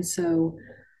it. And so,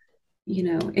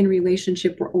 in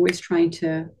relationship, we're always trying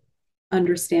to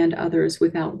understand others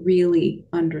without really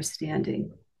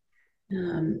understanding.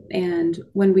 And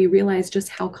when we realize just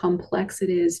how complex it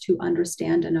is to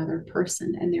understand another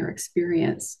person and their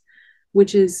experience,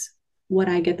 which is what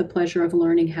I get the pleasure of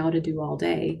learning how to do all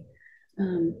day,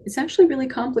 it's actually really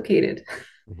complicated.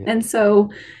 Mhm. And so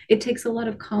it takes a lot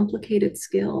of complicated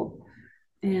skill.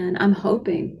 And I'm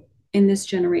hoping in this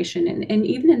generation and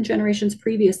even in generations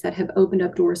previous that have opened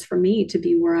up doors for me to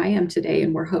be where I am today,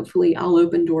 and where hopefully I'll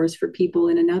open doors for people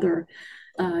in another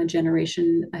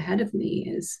generation ahead of me,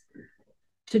 is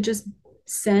to just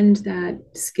send that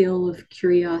skill of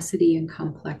curiosity and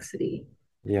complexity.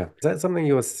 Yeah. Is that something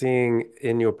you're seeing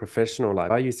in your professional life?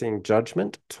 Are you seeing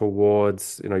judgment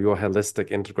towards, your holistic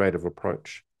integrative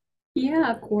approach?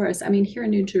 Yeah, of course. I mean, here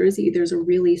in New Jersey, there's a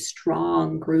really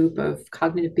strong group of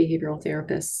cognitive behavioral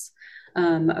therapists,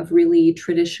 of really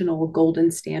traditional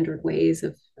golden standard ways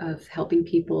of helping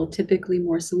people, typically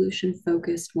more solution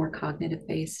focused, more cognitive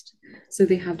based. So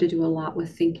they have to do a lot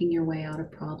with thinking your way out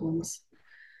of problems.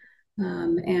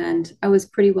 And I was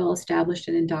pretty well established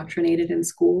and indoctrinated in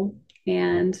school,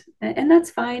 and that's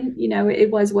fine.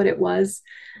 It was what it was.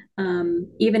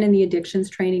 Even in the addictions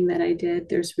training that I did,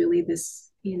 there's really this,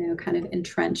 kind of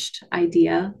entrenched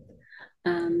idea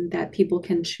that people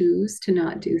can choose to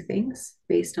not do things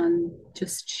based on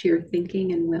just sheer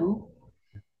thinking and will.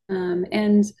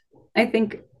 And I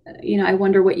think, I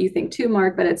wonder what you think too,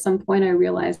 Mark, but at some point I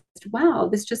realized, wow,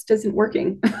 this just isn't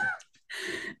working.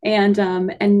 And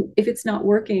if it's not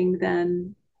working,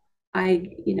 then I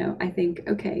think,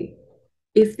 okay,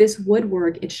 if this would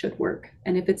work, it should work.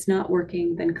 And if it's not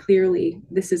working, then clearly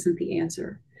this isn't the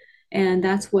answer. And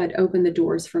that's what opened the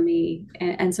doors for me,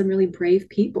 and some really brave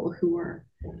people who were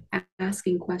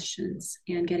asking questions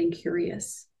and getting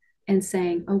curious and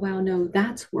saying, oh wow, no,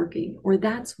 that's working, or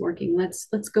that's working. Let's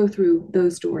go through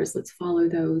those doors. Let's follow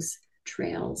those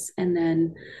trails. And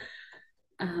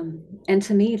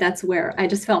to me, that's where I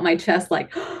just felt my chest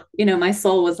like, my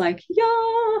soul was like,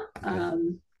 yeah,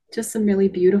 just some really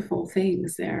beautiful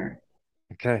things there.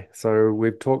 Okay, so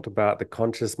we've talked about the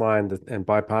conscious mind and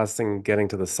bypassing, getting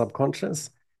to the subconscious,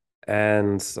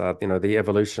 and the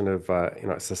evolution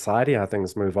of society, how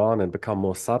things move on and become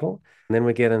more subtle. And then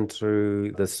we get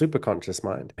into the superconscious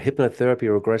mind,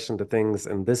 hypnotherapy, regression to things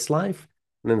in this life.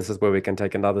 And then this is where we can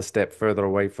take another step further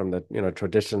away from the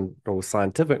traditional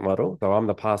scientific model. So I'm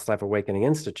the Past Life Awakening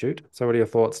Institute. So what are your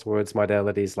thoughts towards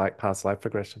modalities like past life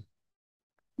regression?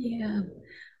 Yeah.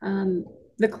 Um,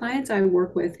 the clients I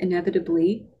work with,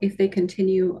 inevitably, if they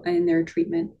continue in their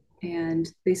treatment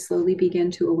and they slowly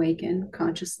begin to awaken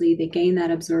consciously, they gain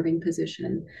that observing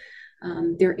position.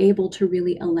 They're able to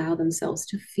really allow themselves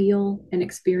to feel and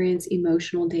experience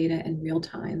emotional data in real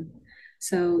time.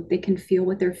 So they can feel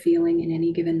what they're feeling in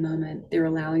any given moment. They're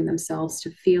allowing themselves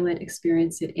to feel it,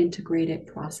 experience it, integrate it,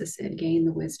 process it, gain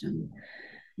the wisdom.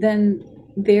 Then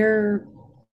their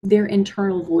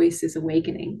internal voice is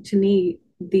awakening. To me,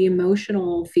 the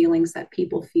emotional feelings that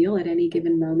people feel at any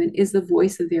given moment is the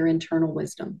voice of their internal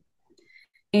wisdom.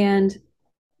 And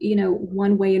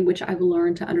one way in which I've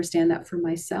learned to understand that for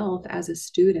myself as a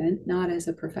student, not as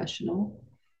a professional,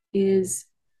 is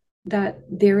that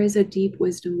there is a deep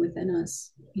wisdom within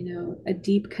us, a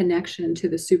deep connection to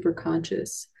the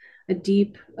superconscious, a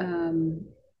deep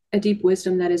a deep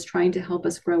wisdom that is trying to help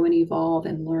us grow and evolve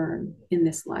and learn in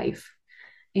this life.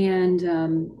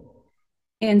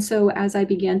 And so as I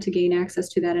began to gain access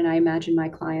to that, and I imagine my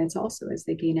clients also, as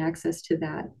they gain access to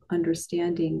that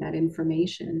understanding, that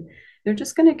information, they're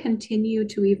just going to continue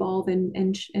to evolve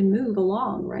and move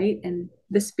along, right? And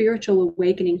the spiritual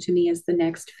awakening to me is the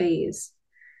next phase,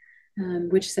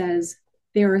 which says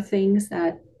there are things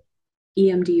that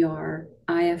EMDR,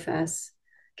 IFS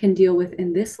can deal with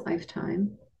in this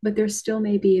lifetime, but there still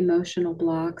may be emotional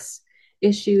blocks,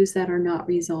 issues that are not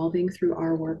resolving through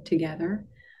our work together,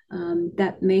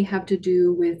 that may have to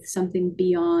do with something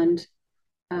beyond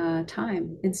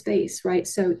time and space, right?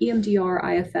 So EMDR,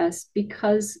 IFS,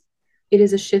 because it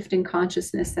is a shift in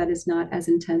consciousness that is not as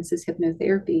intense as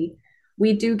hypnotherapy,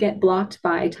 we do get blocked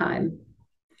by time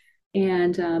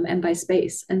and by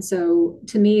space. And so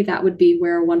to me, that would be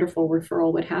where a wonderful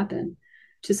referral would happen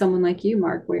to someone like you,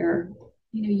 Mark, where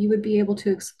you would be able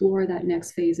to explore that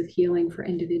next phase of healing for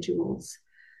individuals.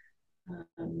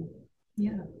 Um,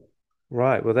 yeah.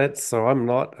 Right. Well, that's so I'm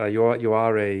not, you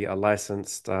are a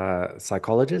licensed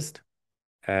psychologist,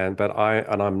 and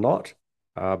I'm not.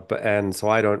 And so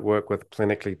I don't work with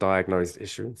clinically diagnosed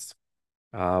issues.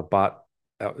 But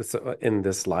so in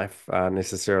this life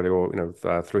necessarily, or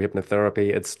through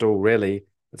hypnotherapy,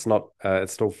 it's not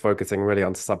it's still focusing really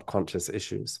on subconscious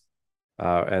issues,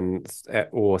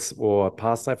 or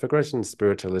past life regression,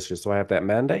 spiritual issues. So I have that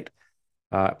mandate,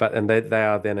 but they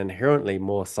are then inherently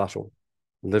more subtle,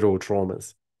 little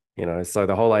traumas. So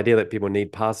the whole idea that people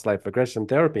need past life regression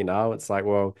therapy now, it's like,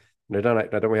 well,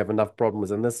 don't we have enough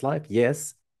problems in this life?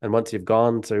 Yes. And once you've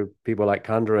gone to people like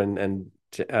Kandra and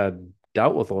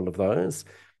dealt with all of those,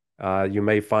 you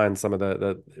may find some of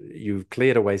the you've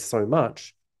cleared away so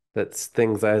much that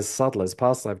things as subtle as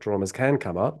past life traumas can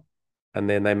come up, and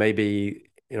then they may be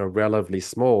relatively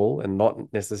small and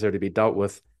not necessarily be dealt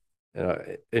with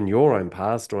in your own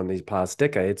past or in these past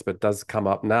decades, but does come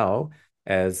up now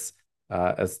as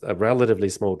as a relatively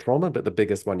small trauma, but the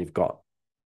biggest one you've got.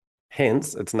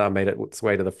 Hence, it's now made its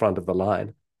way to the front of the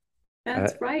line. Uh,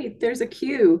 That's right. There's a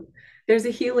queue. There's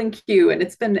a healing queue, and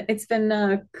it's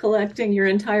been collecting your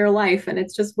entire life, and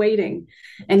it's just waiting.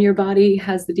 And your body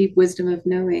has the deep wisdom of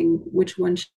knowing which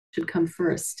one should come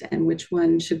first and which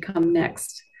one should come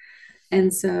next.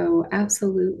 And so,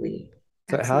 absolutely,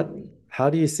 so how absolutely. how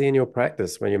do you see in your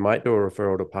practice when you might do a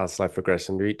referral to past life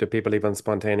regression? Do people even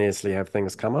spontaneously have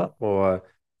things come up, or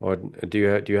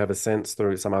do you have a sense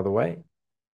through some other way?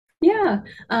 Yeah.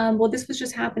 Well, this was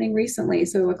just happening recently.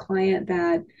 So, a client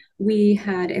that we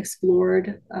had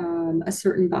explored a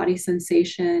certain body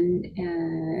sensation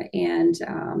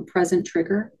and present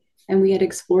trigger, and we had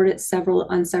explored it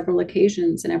several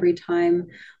occasions. And every time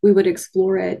we would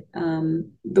explore it,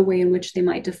 the way in which they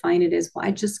might define it is, well, I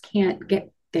just can't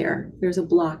get there. There's a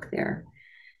block there.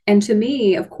 And to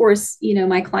me, of course,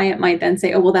 my client might then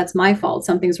say, oh, well, that's my fault.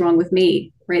 Something's wrong with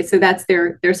me. Right. So that's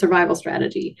their survival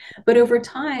strategy. But over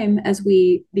time, as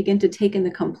we begin to take in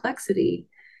the complexity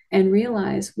and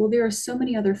realize, well, there are so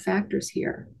many other factors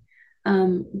here.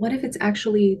 What if it's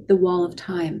actually the wall of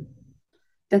time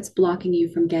that's blocking you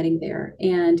from getting there?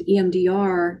 And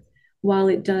EMDR, while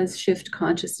it does shift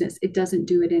consciousness, it doesn't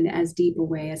do it in as deep a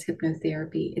way as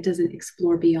hypnotherapy. It doesn't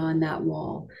explore beyond that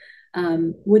wall.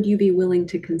 Would you be willing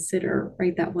to consider,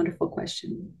 right, that wonderful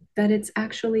question, that it's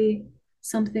actually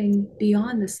something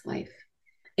beyond this life?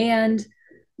 And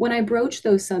when I broach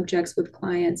those subjects with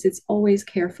clients, it's always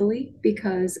carefully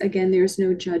because, again, there's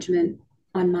no judgment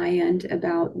on my end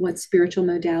about what spiritual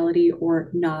modality or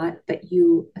not that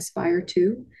you aspire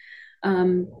to.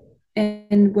 Um,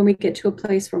 and when we get to a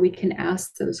place where we can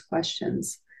ask those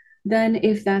questions, then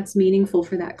if that's meaningful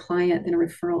for that client, then a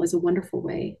referral is a wonderful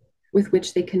way with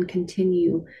which they can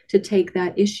continue to take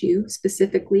that issue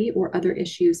specifically or other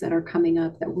issues that are coming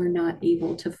up that we're not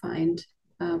able to find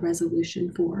a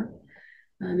resolution for.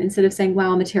 Instead of saying,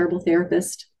 wow, I'm a terrible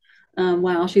therapist.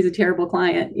 Wow, she's a terrible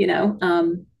client,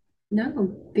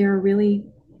 no, there are really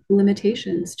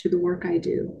limitations to the work I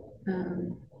do.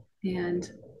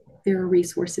 And there are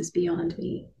resources beyond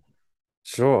me.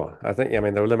 Sure. I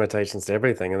mean, there are limitations to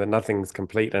everything and that nothing's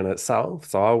complete in itself.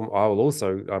 So I will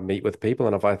also meet with people.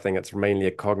 And if I think it's mainly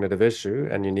a cognitive issue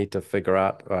and you need to figure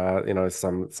out,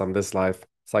 some this life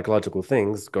psychological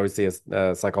things, go see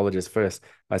a psychologist first.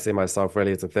 I see myself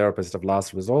really as a therapist of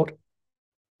last resort.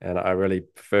 And I really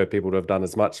prefer people to have done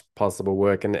as much possible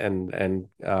work and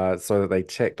so that they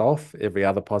checked off every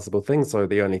other possible thing. So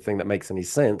the only thing that makes any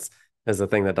sense is the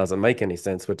thing that doesn't make any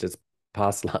sense, which is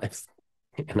past lives.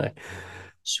 You know.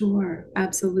 Sure,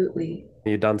 absolutely.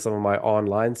 You've done some of my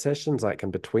online sessions, like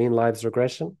in between lives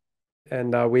regression,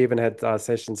 and we even had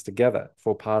sessions together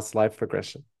for past life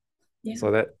regression. Yeah.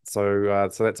 So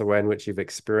that's a way in which you've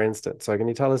experienced it. So can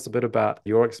you tell us a bit about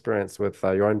your experience with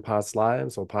your own past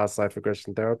lives or past life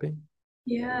regression therapy?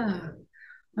 Yeah.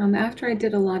 After I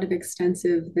did a lot of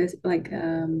extensive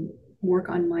work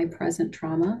on my present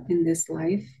trauma in this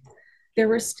life, there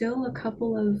were still a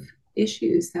couple of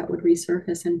issues that would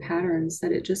resurface and patterns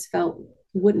that it just felt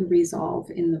wouldn't resolve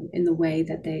in the way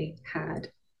that they had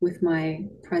with my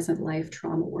present life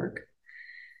trauma work.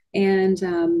 And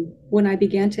when I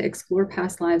began to explore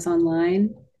past lives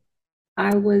online,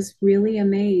 I was really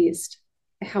amazed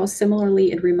how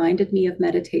similarly it reminded me of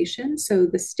meditation. So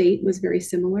the state was very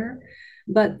similar,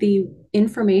 but the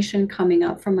information coming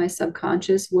up from my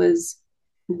subconscious was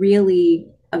really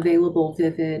available,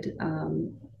 vivid,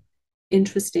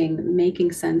 interesting,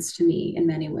 making sense to me in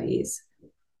many ways,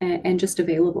 and just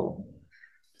available.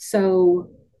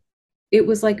 So it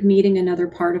was like meeting another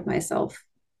part of myself.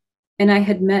 And I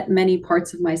had met many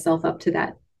parts of myself up to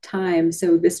that time.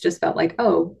 So this just felt like,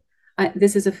 oh,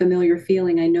 this is a familiar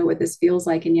feeling. I know what this feels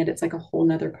like. And yet it's like a whole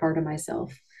nother part of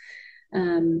myself.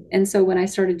 And so when I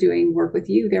started doing work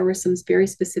with you, there were some very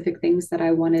specific things that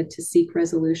I wanted to seek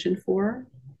resolution for.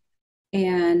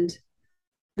 And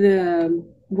the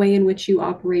way in which you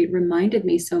operate reminded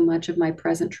me so much of my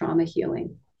present trauma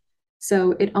healing.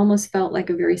 So it almost felt like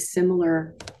a very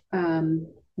similar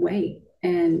way.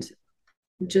 And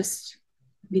just,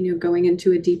 going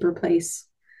into a deeper place.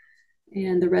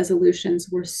 And the resolutions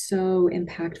were so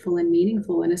impactful and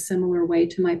meaningful in a similar way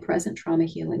to my present trauma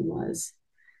healing was.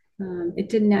 It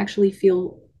didn't actually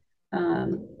feel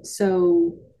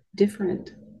so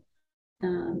different.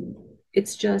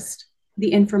 It's just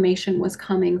the information was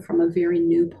coming from a very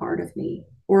new part of me,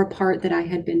 or a part that I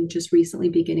had been just recently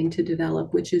beginning to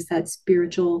develop, which is that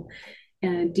spiritual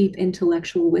and deep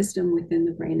intellectual wisdom within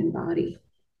the brain and body.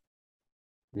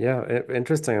 Yeah,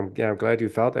 interesting. I'm glad you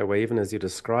felt that way, even as you're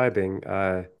describing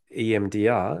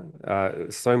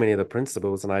EMDR. So many of the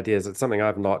principles and ideas, it's something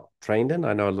I've not trained in.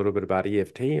 I know a little bit about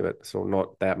EFT, but so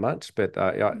not that much. But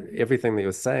yeah, everything that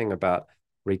you're saying about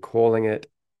recalling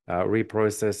it,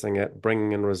 reprocessing it,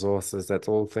 bringing in resources, that's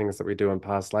all things that we do in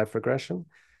past life regression.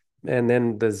 And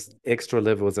then there's extra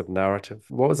levels of narrative.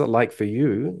 What was it like for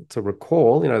you to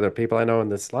recall? There are people I know in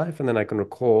this life, and then I can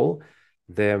recall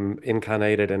them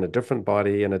incarnated in a different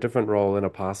body, in a different role in a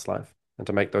past life, and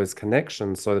to make those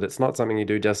connections so that it's not something you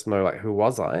do just know, like, who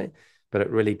was I? But it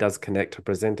really does connect to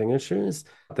presenting issues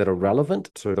that are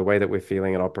relevant to the way that we're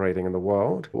feeling and operating in the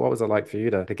world. What was it like for you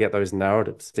to get those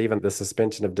narratives, even the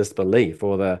suspension of disbelief,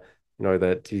 or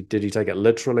did you take it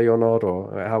literally or not,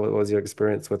 or how was your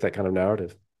experience with that kind of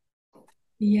narrative?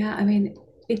 Yeah, I mean,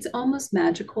 it's almost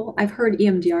magical. I've heard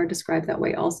EMDR described that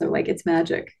way also, like it's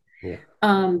magic. Yeah.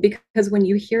 Because when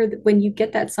you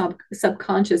get that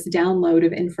subconscious download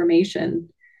of information,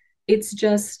 it's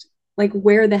just like,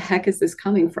 where the heck is this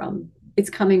coming from?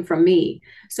 It's coming from me.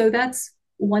 So that's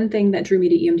one thing that drew me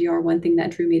to EMDR. One thing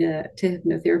that drew me to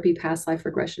hypnotherapy, past life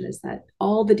regression, is that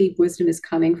all the deep wisdom is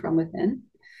coming from within.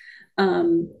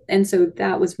 And so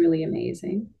that was really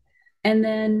amazing. And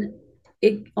then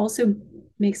it also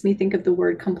makes me think of the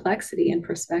word complexity and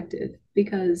perspective,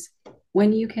 because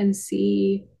when you can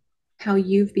see how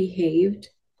you've behaved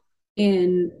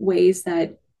in ways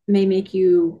that may make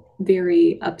you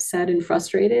very upset and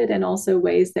frustrated, and also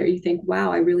ways that you think,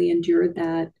 wow, I really endured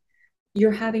that,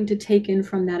 you're having to take in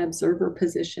from that observer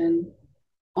position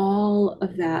all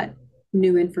of that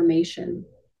new information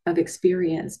of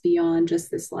experience beyond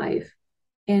just this life.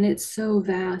 And it's so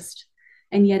vast,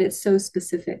 and yet it's so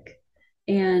specific.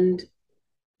 And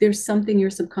there's something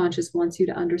your subconscious wants you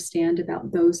to understand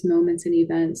about those moments and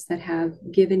events that have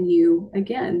given you,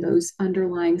 again, those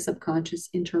underlying subconscious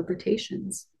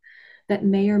interpretations that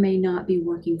may or may not be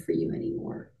working for you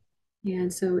anymore.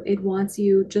 And so it wants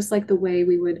you, just like the way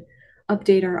we would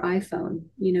update our iPhone,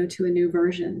 to a new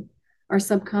version. Our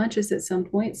subconscious at some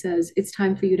point says, it's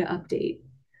time for you to update.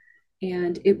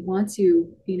 And it wants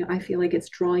you, I feel like it's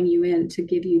drawing you in to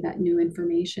give you that new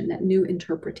information, that new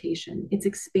interpretation. It's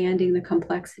expanding the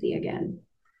complexity again.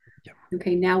 Yeah.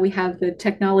 Okay, now we have the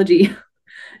technology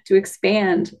to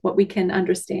expand what we can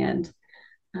understand.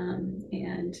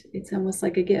 And it's almost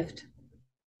like a gift.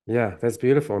 Yeah, that's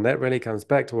beautiful. And that really comes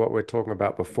back to what we're talking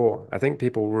about before. I think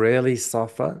people really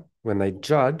suffer when they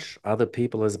judge other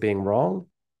people as being wrong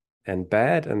and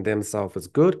bad and themselves as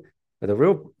good. But the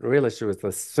real issue is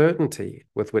the certainty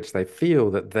with which they feel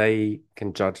that they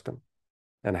can judge them,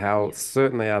 and how Yeah.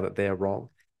 certain they are that they're wrong.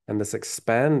 And this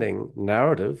expanding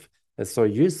narrative is so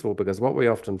useful, because what we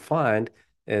often find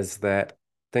is that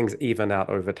things even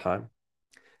out over time.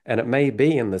 And it may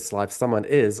be in this life someone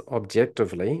is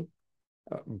objectively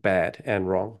bad and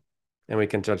wrong, and we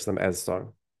can judge them as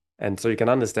so. And so you can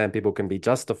understand people can be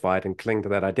justified and cling to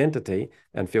that identity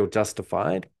and feel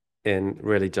justified in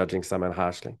really judging someone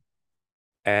harshly.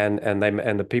 And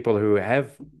the people who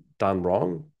have done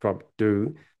wrong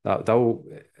do they'll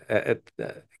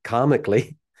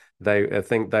karmically they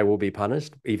think they will be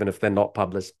punished, even if they're not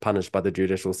punished by the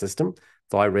judicial system.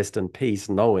 So I rest in peace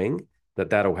knowing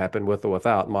that that'll happen with or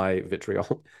without my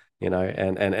vitriol,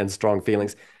 and strong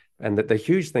feelings. And that the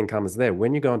huge thing comes there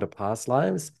when you go into past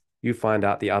lives, you find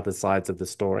out the other sides of the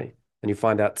story, and you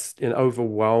find out an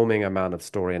overwhelming amount of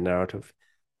story and narrative.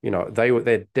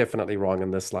 They're definitely wrong in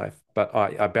this life, but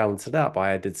I balance it out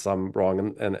by I did some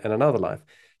wrong in another life,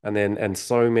 and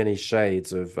so many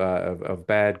shades of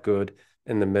bad, good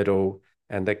in the middle,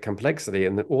 and the complexity,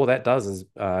 and all that does is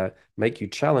make you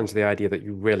challenge the idea that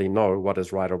you really know what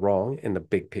is right or wrong in the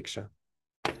big picture.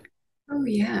 Oh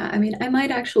yeah. I mean, I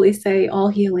might actually say all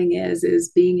healing is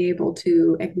being able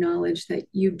to acknowledge that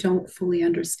you don't fully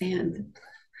understand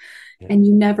Yeah. and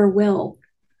you never will,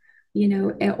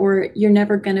 or you're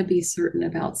never going to be certain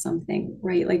about something,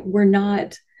 right? Like we're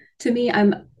not, to me,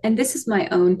 and this is my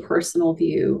own personal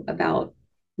view about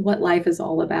what life is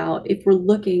all about. If we're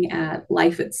looking at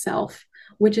life itself,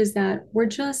 which is that we're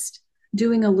just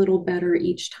doing a little better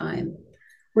each time.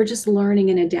 We're just learning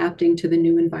and adapting to the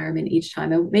new environment each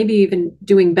time. And maybe even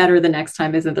doing better the next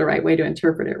time isn't the right way to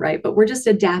interpret it, right? But we're just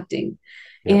adapting,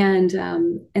 Yep.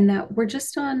 and that we're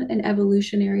just on an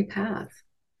evolutionary path.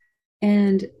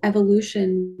 And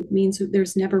evolution means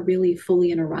there's never really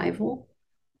fully an arrival.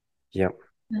 Yep.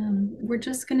 We're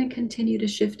just going to continue to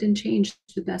shift and change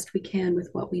the best we can with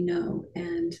what we know.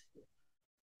 And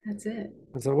that's it.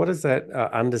 And so what is that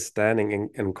understanding in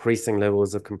increasing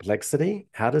levels of complexity?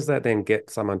 How does that then get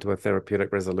someone to a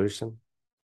therapeutic resolution?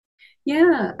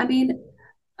 Yeah. I mean,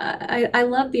 I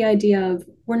love the idea of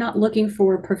we're not looking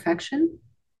for perfection,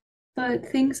 but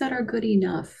things that are good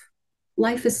enough.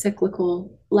 Life is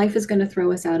cyclical. Life is going to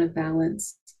throw us out of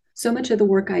balance. So much of the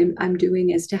work I'm doing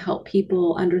is to help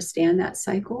people understand that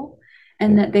cycle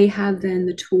and Yep. that they have then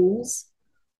the tools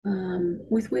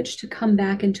with which to come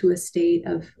back into a state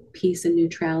of peace and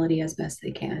neutrality as best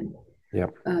they can,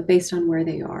 Yep. based on where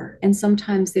they are. And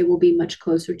sometimes they will be much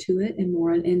closer to it and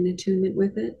more in attunement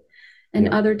with it. And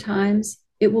Yep. other times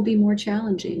it will be more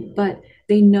challenging, but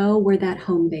they know where that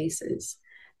home base is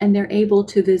and they're able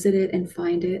to visit it and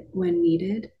find it when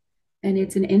needed. And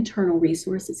it's an internal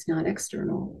resource, it's not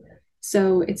external.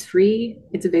 So it's free,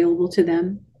 it's available to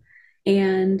them.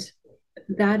 And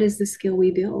that is the skill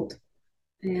we build.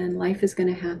 And life is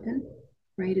going to happen,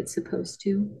 right? It's supposed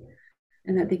to.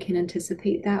 And that they can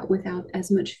anticipate that without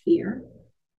as much fear.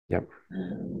 Yep.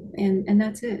 And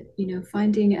that's it,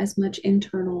 finding as much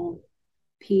internal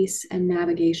peace and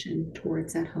navigation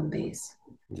towards that home base.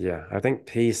 Yeah. I think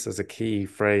peace is a key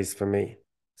phrase for me.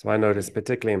 So I notice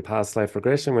particularly in past life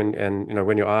regression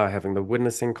when you are having the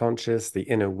witnessing conscious, the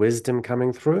inner wisdom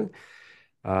coming through,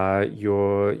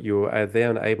 you are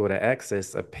then able to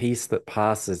access a peace that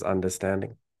passes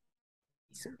understanding.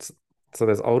 So, so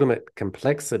there's ultimate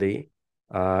complexity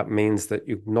means that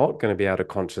you're not going to be able to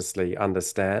consciously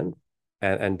understand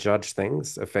and judge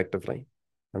things effectively.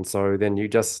 And so then you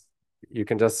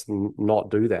can just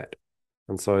not do that.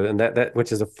 And so and that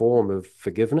which is a form of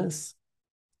forgiveness,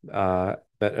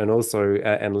 but and also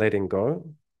and letting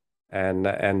go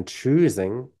and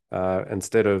choosing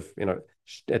instead of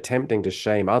attempting to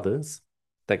shame others,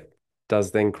 that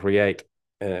does then create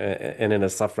an inner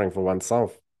suffering for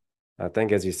oneself. I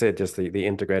think, as you said, just the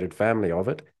integrated family of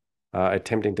it,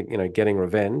 attempting to, getting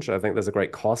revenge. I think there's a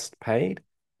great cost paid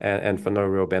and for no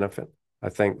real benefit. I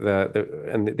think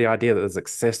the idea that there's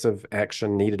excessive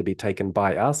action needed to be taken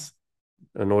by us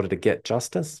in order to get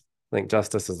justice. I think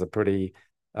justice is a pretty,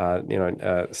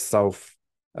 self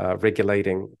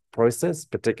regulating process,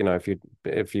 particularly,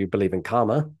 if you believe in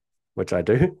karma, which I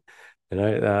do,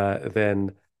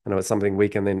 then it's something we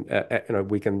can then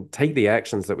we can take the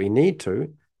actions that we need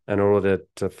to in order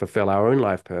to fulfill our own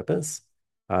life purpose,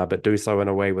 but do so in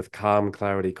a way with calm,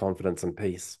 clarity, confidence, and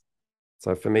peace.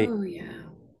 So for me, Oh, yeah.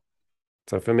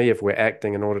 if we're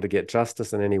acting in order to get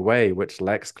justice in any way which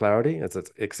lacks clarity, as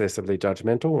it's excessively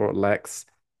judgmental, or it lacks,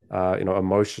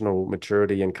 emotional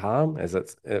maturity and calm, as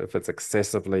if it's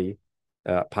excessively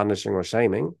punishing or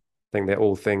shaming, I think they're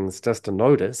all things just to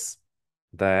notice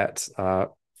that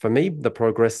for me, the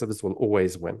progressives will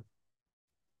always win.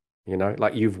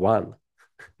 Like you've won.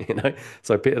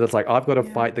 So it's like I've got to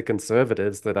Yeah. fight the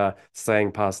conservatives that are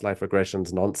saying past life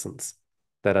regression's nonsense,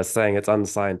 that are saying it's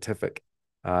unscientific,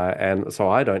 and so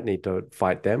I don't need to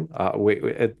fight them.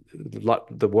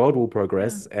 The world will Yeah.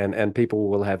 progress, and people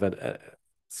will have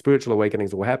spiritual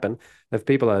awakenings will happen if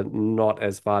people are not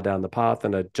as far down the path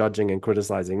and are judging and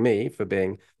criticizing me for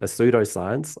being a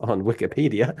pseudoscience on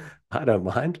Wikipedia. I don't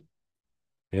mind,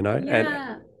 and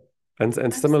Yeah.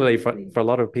 and similarly, Absolutely. for a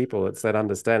lot of people, it's that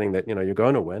understanding that you're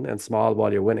going to win, and smile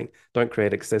while you're winning. Don't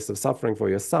create excessive suffering for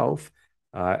yourself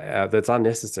that's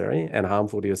unnecessary and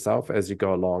harmful to yourself as you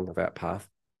go along that path.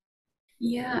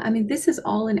 Yeah. I mean, this is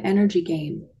all an energy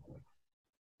game.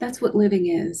 That's what living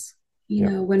is.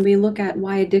 Yeah, When we look at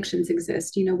why addictions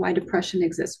exist, why depression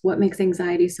exists, what makes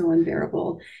anxiety so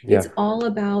unbearable, yeah, it's all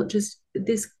about just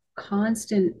this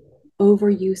constant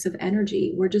overuse of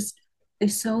energy.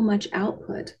 There's so much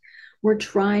output. We're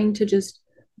trying to just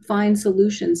find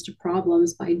solutions to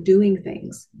problems by doing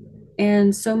things.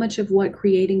 And so much of what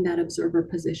creating that observer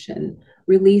position,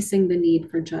 releasing the need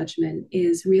for judgment,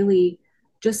 is really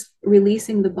just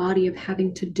releasing the body of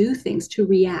having to do things, to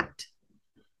react,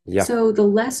 Yeah. So the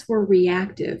less we're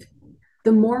reactive,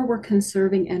 the more we're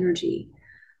conserving energy,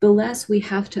 the less we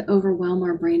have to overwhelm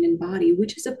our brain and body,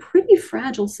 which is a pretty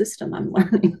fragile system, I'm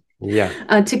learning,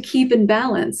 Yeah. to keep in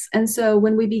balance. And so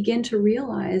when we begin to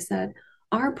realize that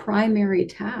our primary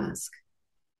task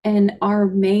and our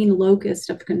main locus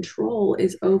of control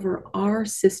is over our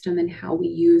system and how we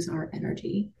use our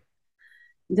energy,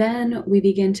 then we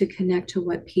begin to connect to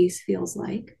what peace feels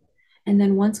like. And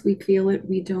then once we feel it,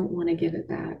 we don't want to give it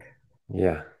back.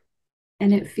 Yeah.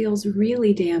 And it feels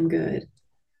really damn good,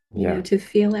 Yeah. to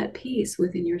feel at peace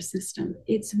within your system.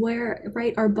 It's where,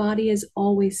 right, our body is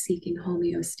always seeking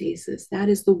homeostasis. That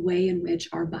is the way in which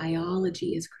our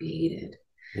biology is created.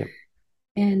 Yep.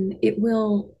 And it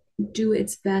will do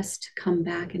its best to come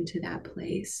back into that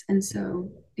place. And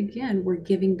so, again, we're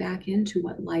giving back into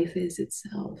what life is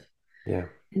itself. Yeah.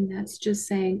 And that's just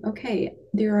saying, okay,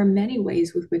 there are many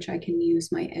ways with which I can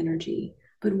use my energy,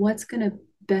 but what's going to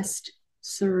best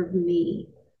serve me?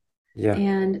 Yeah.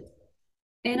 And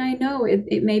I know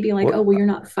it may be like, oh, What? well, you're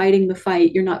not fighting the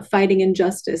fight, you're not fighting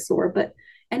injustice, but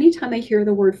anytime I hear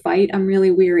the word fight, I'm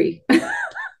really weary.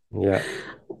 Yeah.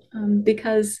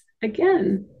 Because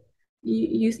again,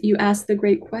 you ask the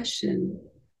great question.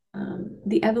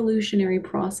 The evolutionary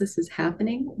process is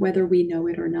happening, whether we know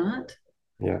it or not,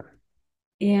 Yeah.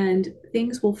 and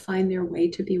things will find their way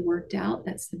to be worked out.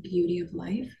 That's the beauty of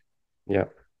life. Yeah.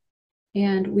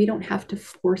 And we don't have to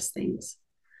force things.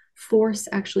 Force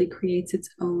actually creates its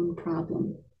own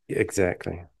problem.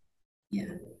 Exactly.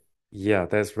 Yeah. Yeah,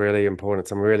 that's really important.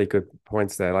 Some really good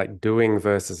points there, like doing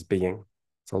versus being.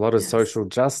 So a lot of Yes. social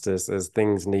justice is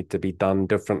things need to be done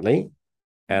differently,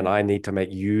 and Mm-hmm. I need to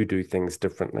make you do things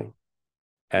differently.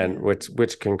 And Yeah.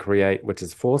 which can create, which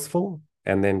is forceful,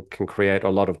 and then can create a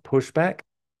lot of pushback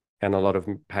and a lot of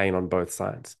pain on both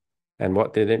sides. And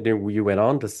what did you went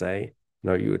on to say,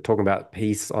 you were talking about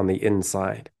peace on the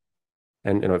inside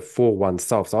and for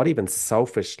oneself. So I'd even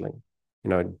selfishly, you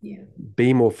know, Yeah.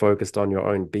 be more focused on your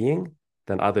own being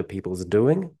than other people's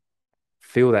doing.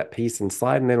 Feel that peace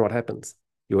inside, and then what happens?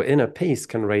 Your inner peace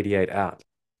can radiate out.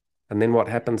 And then what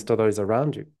happens to those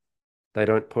around you? They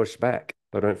don't push back.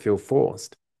 They don't feel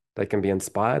forced. They can be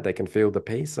inspired. They can feel the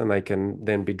peace, and they can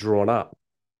then be drawn up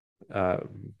uh,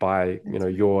 by That's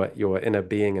right. your inner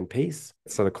being and peace.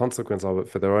 So the consequence of it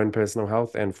for their own personal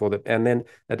health and then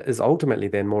it is ultimately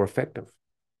then more effective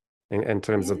in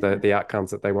terms of Yeah. the outcomes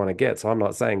that they want to get. So I'm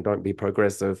not saying don't be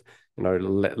progressive,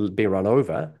 be run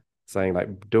over. Saying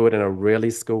like do it in a really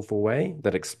skillful way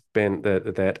that expand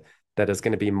that is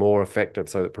going to be more effective,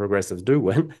 so that progressives do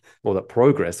win, or that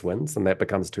progress wins, and that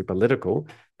becomes too political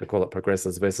to call it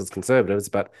progressives versus conservatives.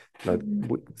 But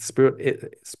Mhm.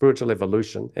 spiritual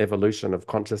evolution of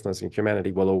consciousness and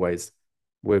humanity will always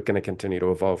we're going to continue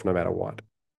to evolve no matter what,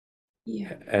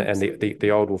 Yeah, and the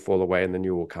absolutely. old will fall away and the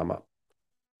new will come up.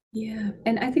 Yeah.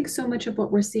 And I think so much of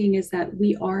what we're seeing is that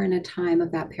we are in a time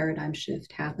of that paradigm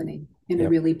shift happening in a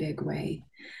Yep. really big way.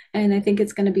 And I think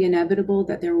it's going to be inevitable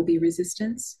that there will be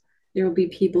resistance. There will be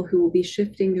people who will be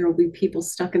shifting. There will be people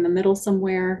stuck in the middle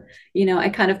somewhere. I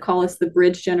kind of call us the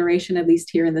bridge generation, at least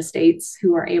here in the States,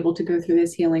 who are able to go through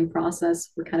this healing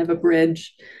process. We're kind of a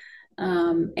bridge.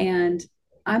 And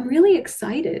I'm really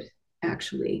excited,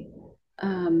 actually.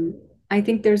 I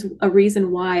think there's a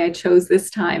reason why I chose this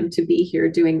time to be here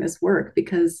doing this work,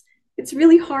 because it's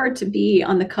really hard to be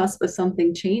on the cusp of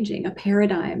something changing, a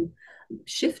paradigm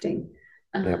shifting,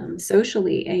 Yep.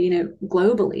 socially and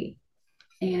globally,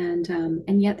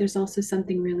 and yet there's also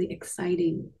something really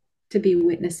exciting to be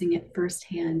witnessing it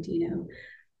firsthand.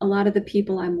 A lot of the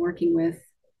people I'm working with,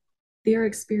 they're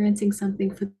experiencing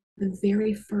something for the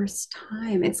very first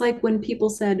time. It's like when people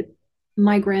said,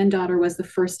 my granddaughter was the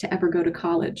first to ever go to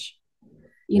college.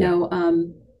 you Yeah. know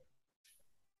um,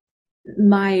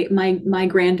 my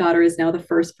granddaughter is now the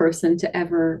first person to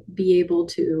ever be able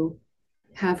to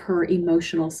have her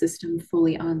emotional system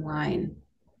fully online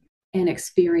and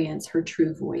experience her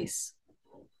true voice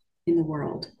in the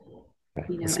world,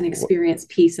 Okay. and experience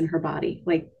peace in her body.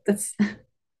 Like that's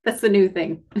the new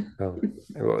thing.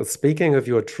 Well, speaking of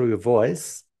your true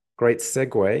voice, great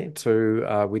segue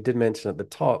to we did mention at the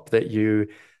top that you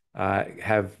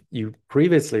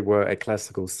previously were a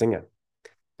classical singer,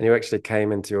 and you actually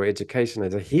came into your education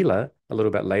as a healer a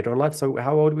little bit later in life. So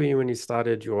how old were you when you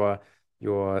started your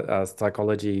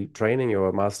psychology training,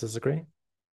 your master's degree?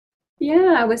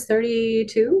 Yeah, I was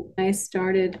 32. I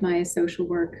started my social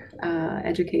work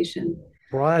education.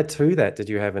 Prior to that, did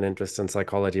you have an interest in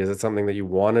psychology? Is it something that you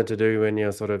wanted to do when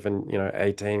you're sort of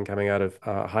 18 coming out of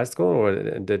high school,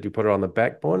 or did you put it on the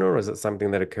back burner, or is it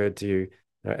something that occurred to you,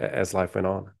 as life went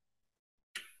on?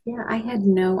 Yeah, I had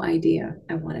no idea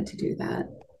I wanted to do that.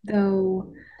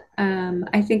 though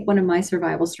I think one of my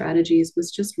survival strategies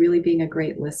was just really being a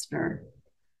great listener.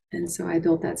 And so I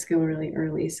built that skill really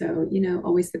early. So,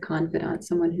 always the confidant,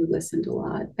 someone who listened a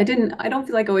lot. I don't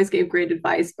feel like I always gave great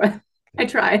advice, but I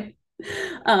tried.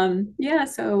 Yeah,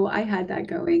 so I had that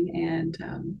going.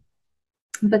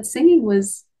 But singing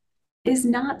is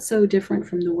not so different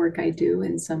from the work I do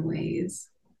in some ways.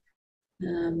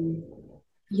 Um,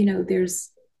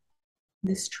 there's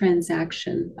this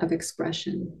transaction of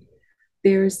expression.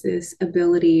 There's this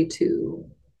ability to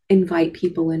invite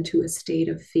people into a state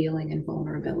of feeling and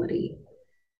vulnerability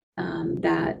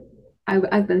that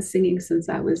I've been singing since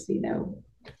I was,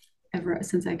 ever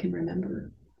since I can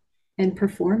remember, and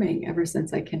performing ever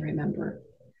since I can remember.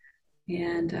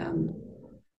 And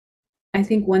I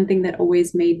think one thing that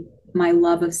always made my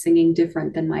love of singing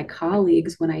different than my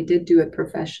colleagues when I did do it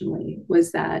professionally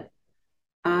was that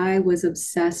I was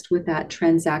obsessed with that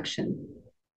transaction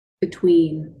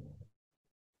between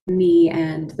me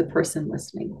and the person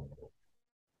listening,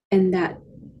 and that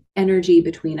energy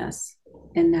between us,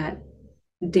 and that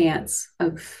dance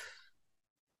of,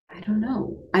 I don't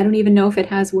know. I don't even know if it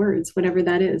has words, whatever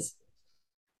that is.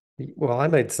 Well, I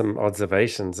made some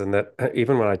observations in that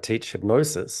even when I teach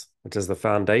hypnosis, which is the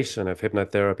foundation of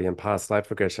hypnotherapy and past life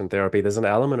regression therapy, there's an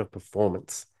element of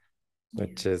performance, Yeah.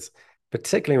 which is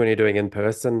particularly when you're doing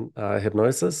in-person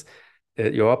hypnosis,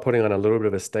 you are putting on a little bit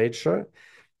of a stage show.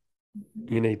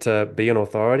 You need to be an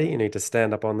authority. You need to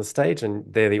stand up on the stage, and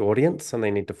they're the audience, and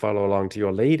they need to follow along to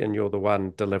your lead, and you're the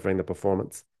one delivering the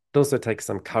performance. It also takes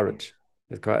some courage.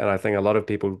 And I think a lot of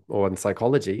people, or in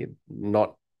psychology,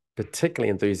 not particularly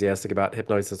enthusiastic about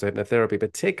hypnosis or hypnotherapy,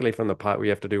 particularly from the part where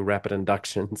you have to do rapid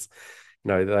inductions.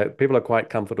 People are quite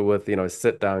comfortable with,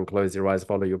 sit down, close your eyes,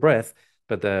 follow your breath.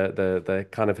 But the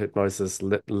kind of hypnosis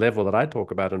level that I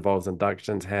talk about involves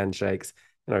inductions, handshakes,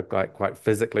 quite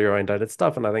physically orientated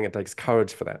stuff. And I think it takes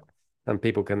courage for that. And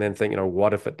people can then think,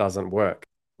 what if it doesn't work?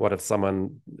 What if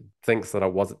someone thinks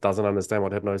that doesn't understand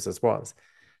what hypnosis was?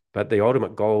 But the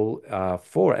ultimate goal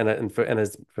for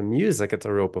music, it's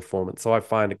a real performance. So I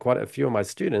find quite a few of my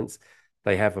students,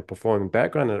 they have a performing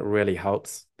background, and it really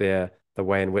helps the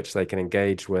way in which they can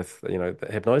engage with the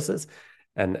hypnosis,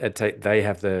 and they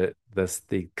have the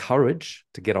courage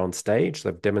to get on stage.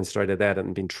 They've demonstrated that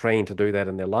and been trained to do that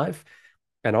in their life.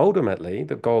 And ultimately,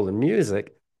 the goal in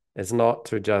music is not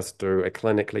to just do a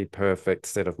clinically perfect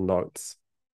set of notes.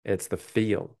 It's the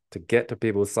feel, to get to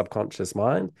people's subconscious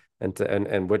mind,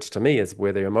 and which to me is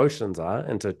where their emotions are,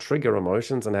 and to trigger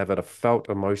emotions and have a felt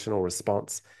emotional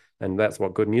response. And that's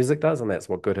what good music does, and that's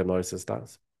what good hypnosis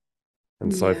does.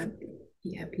 And so, Yeah.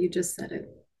 Yeah. You just said it.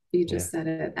 You yeah, just said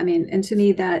it. I mean, and to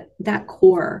me, that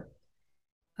core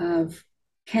of,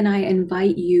 can I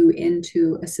invite you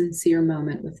into a sincere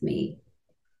moment with me?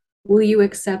 Will you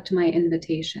accept my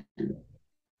invitation?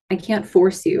 I can't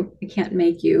force you. I can't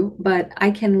make you, but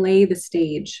I can lay the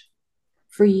stage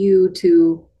for you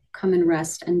to come and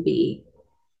rest and be.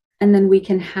 And then we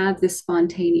can have this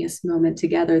spontaneous moment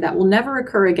together that will never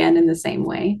occur again in the same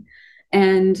way.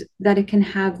 And that it can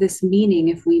have this meaning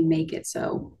if we make it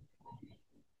so.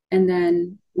 And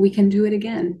then we can do it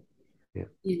again, yeah.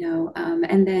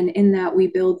 and then in that we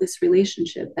build this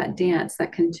relationship, that dance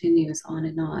that continues on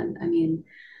and on. I mean,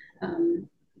 um,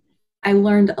 I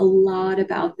learned a lot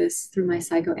about this through my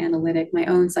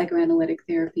own psychoanalytic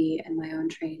therapy and my own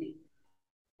training.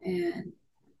 And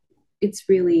it's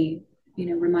really,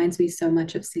 reminds me so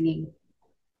much of singing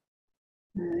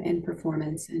and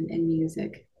performance and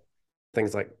music.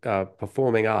 Things like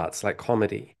performing arts, like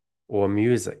comedy or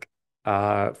music,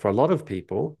 for a lot of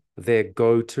people, their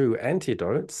go-to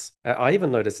antidotes. I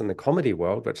even notice in the comedy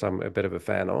world, which I'm a bit of a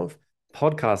fan of,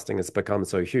 podcasting has become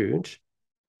so huge,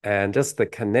 and just the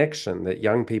connection that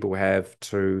young people have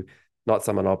to not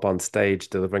someone up on stage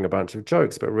delivering a bunch of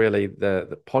jokes, but really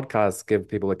the podcasts give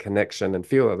people a connection and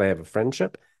feel that they have a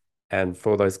friendship. And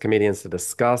for those comedians to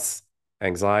discuss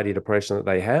anxiety, depression that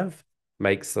they have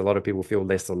makes a lot of people feel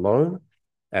less alone.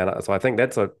 And so I think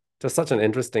that's just such an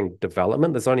interesting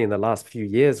development. That's only in the last few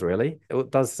years, really.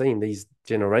 It does seem these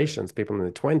generations, people in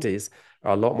the 20s,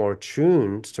 are a lot more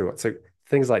attuned to it. So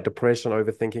things like depression,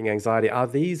 overthinking, anxiety, are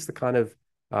these the kind of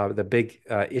the big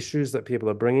issues that people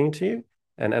are bringing to you?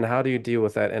 And how do you deal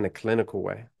with that in a clinical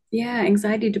way? Yeah,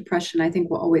 anxiety, depression, I think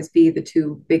will always be the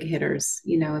two big hitters,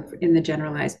 in the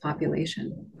generalized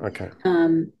population. Okay.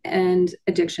 And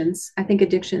addictions. I think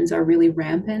addictions are really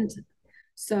rampant.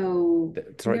 So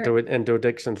Sorry, there, do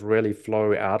addictions really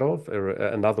flow out of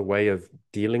another way of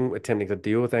attempting to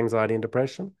deal with anxiety and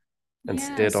depression yeah,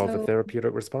 instead of a so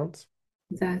therapeutic response?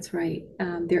 that's right.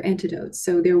 They're antidotes.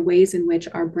 So they're ways in which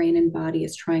our brain and body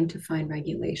is trying to find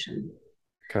regulation.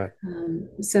 Okay.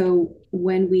 So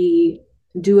when we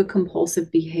do a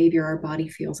compulsive behavior, our body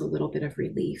feels a little bit of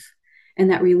relief. And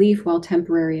that relief, while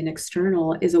temporary and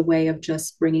external, is a way of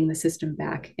just bringing the system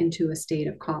back into a state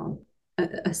of calm.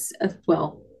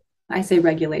 Well, I say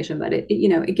regulation, but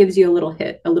it gives you a little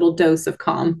hit, a little dose of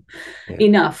calm, Yeah.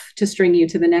 enough to string you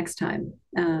to the next time.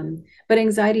 But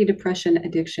anxiety, depression,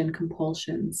 addiction,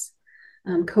 compulsions,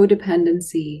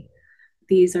 codependency,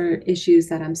 these are issues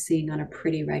that I'm seeing on a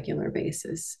pretty regular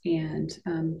basis. And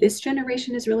this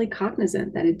generation is really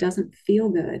cognizant that it doesn't feel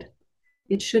good.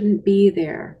 It shouldn't be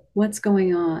there. What's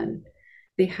going on?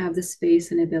 They have the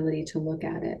space and ability to look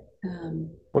at it.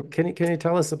 Well, can you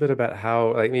tell us a bit about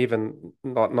how, like, even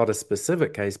not a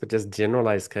specific case, but just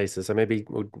generalized cases? So maybe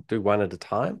we'll do one at a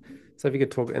time. So if you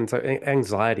could talk, and so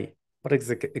anxiety, what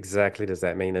exactly does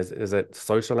that mean? Is it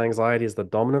social anxiety is the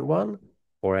dominant one,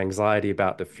 or anxiety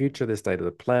about the future, the state of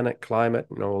the planet, climate,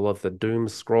 all of the doom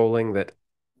scrolling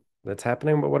that's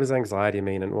happening? But what does anxiety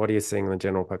mean, and what are you seeing in the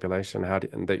general population?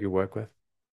 And that you work with?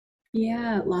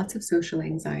 Yeah, lots of social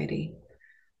anxiety.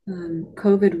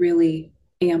 COVID really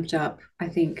amped up, I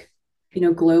think,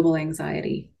 global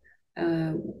anxiety.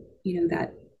 Uh,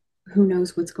 that who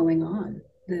knows what's going on,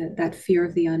 that fear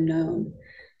of the unknown.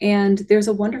 And there's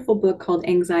a wonderful book called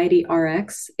Anxiety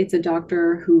RX. It's a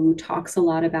doctor who talks a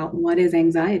lot about what is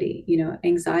anxiety.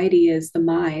 Anxiety is the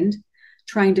mind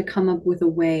trying to come up with a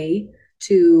way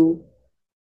to,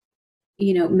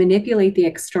 manipulate the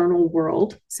external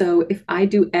world. So if I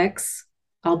do X,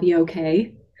 I'll be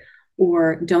okay,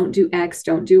 or don't do X,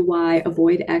 don't do Y,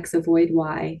 avoid X, avoid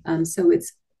Y. So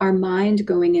it's our mind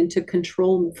going into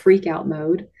control freak out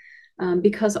mode,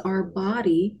 because our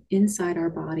body, inside our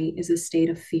body, is a state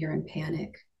of fear and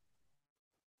panic,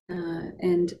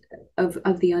 and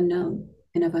of the unknown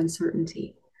and of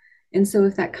uncertainty. And so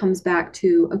if that comes back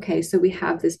to, okay, so we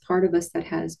have this part of us that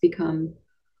has become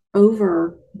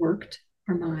overworked,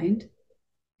 our mind,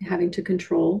 having to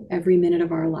control every minute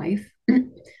of our life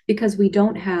because we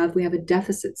have a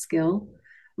deficit skill,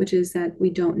 which is that we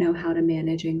don't know how to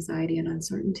manage anxiety and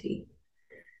uncertainty.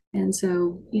 And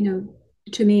so,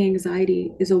 to me,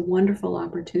 anxiety is a wonderful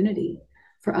opportunity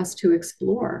for us to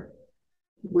explore,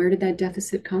 where did that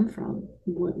deficit come from?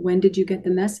 When did you get the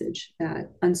message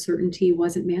that uncertainty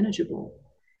wasn't manageable?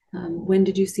 When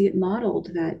did you see it modeled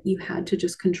that you had to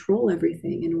just control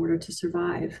everything in order to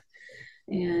survive?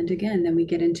 And again, then we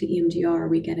get into EMDR,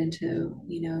 we get into,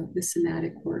 the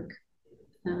somatic work.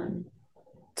 Um,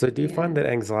 So do you find and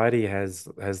that anxiety has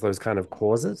those kind of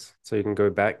causes, so you can go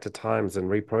back to times and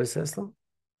reprocess them?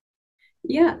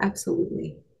 yeah,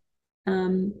 absolutely.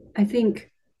 I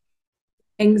think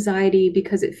anxiety,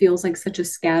 because it feels like such a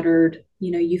scattered,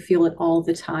 you feel it all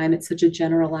the time. It's such a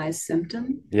generalized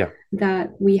symptom Yeah.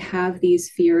 that we have these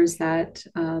fears that,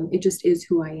 it just is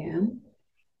who I am.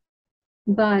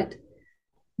 But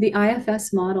the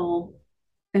IFS model,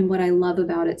 and what I love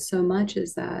about it so much,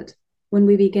 is that when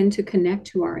we begin to connect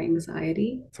to our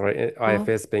anxiety, Sorry, all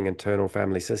IFS being internal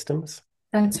family systems.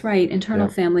 that's right, internal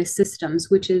Yeah. family systems,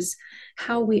 which is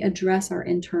how we address our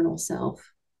internal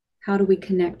self. How do we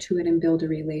connect to it and build a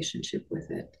relationship with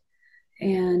it?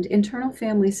 And internal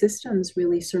family systems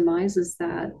really surmises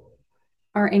that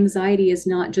our anxiety is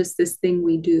not just this thing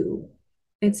we do.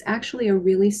 It's actually a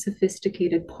really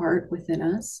sophisticated part within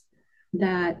us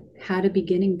that had a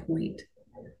beginning point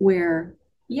where,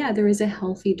 yeah, there is a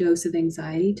healthy dose of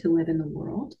anxiety to live in the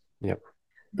world. Yep.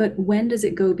 But when does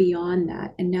it go beyond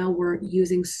that? And now we're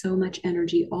using so much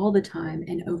energy all the time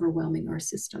and overwhelming our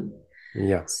system.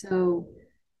 Yeah. So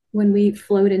when we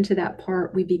float into that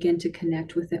part, we begin to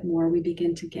connect with it more. We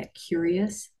begin to get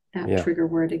curious, that Yeah. trigger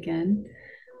word again.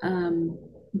 Um,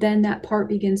 then that part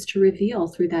begins to reveal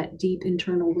through that deep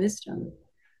internal wisdom.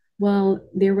 Well,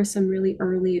 there were some really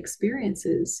early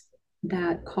experiences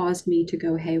that caused me to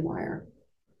go haywire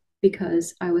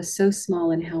because I was so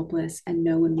small and helpless and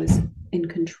no one was in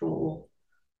control.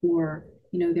 Or,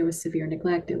 there was severe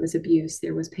neglect, there was abuse,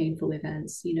 there was painful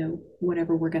events,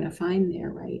 whatever we're going to find there,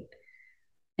 right?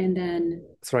 And then,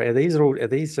 Sorry, are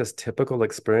these just typical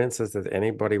experiences that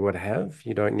anybody would have?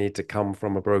 You don't need to come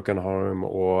from a broken home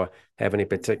or have any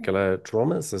that's right. particular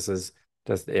traumas. This is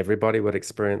just everybody would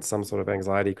experience some sort of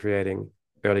anxiety creating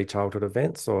early childhood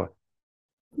events, or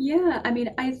Yeah, I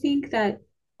mean, I think that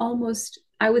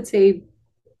I would say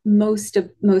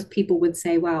most people would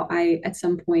say, wow, I at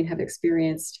some point have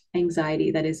experienced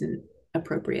anxiety that isn't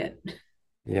appropriate,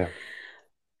 yeah.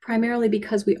 primarily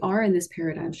because we are in this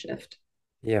paradigm shift.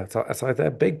 Yeah, so a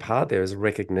big part there is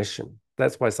recognition.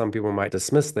 That's why some people might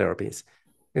dismiss therapies,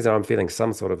 because I'm feeling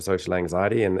some sort of social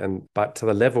anxiety, but to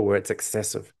the level where it's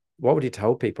excessive. What would you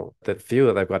tell people that feel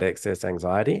that they've got excess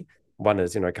anxiety? one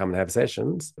is, come and have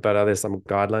sessions, but are there some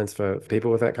guidelines for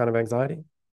people with that kind of anxiety?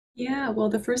 Yeah, well,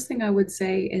 the first thing I would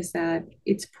say is that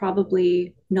it's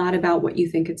probably not about what you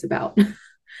think it's about.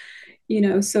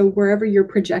 So wherever you're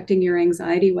projecting your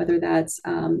anxiety, whether that's,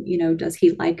 does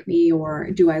he like me,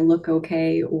 or do I look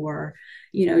okay, or,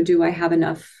 do I have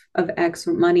enough of X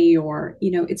or money, or,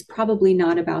 it's probably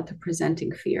not about the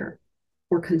presenting fear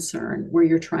or concern where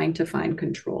you're trying to find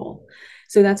control.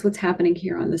 So that's what's happening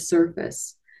here on the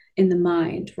surface in the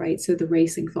mind, right? So the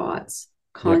racing thoughts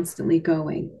Yep. constantly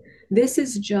going. This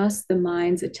is just the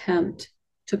mind's attempt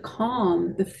to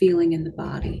calm the feeling in the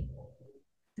body.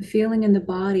 The feeling in the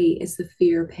body is the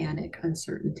fear, panic,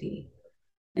 uncertainty.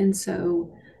 And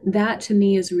so that to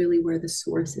me is really where the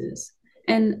source is.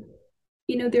 And,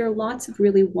 there are lots of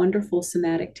really wonderful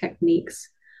somatic techniques.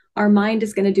 Our mind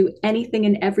is going to do anything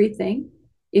and everything.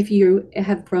 If you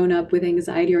have grown up with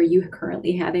anxiety or you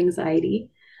currently have anxiety,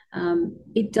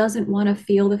 it doesn't want to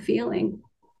feel the feeling.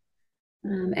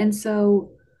 And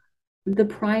so the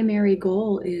primary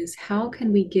goal is, how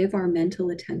can we give our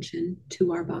mental attention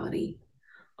to our body?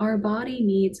 Our body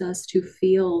needs us to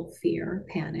feel fear,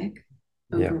 panic,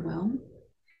 Yeah. overwhelm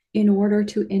in order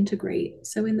to integrate.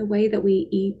 So, in the way that we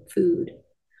eat food,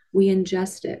 we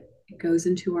ingest it, it goes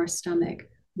into our stomach,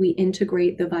 we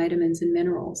integrate the vitamins and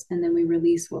minerals, and then we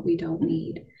release what we don't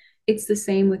need. It's the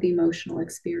same with emotional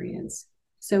experience.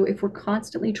 So, if we're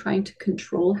constantly trying to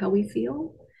control how we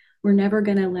feel, we're never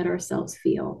going to let ourselves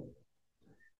feel.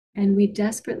 And we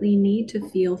desperately need to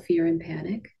feel fear and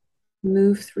panic,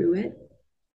 move through it,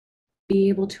 be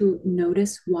able to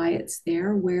notice why it's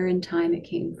there, where in time it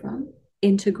came from,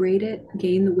 integrate it,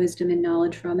 gain the wisdom and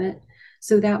knowledge from it.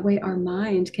 So that way our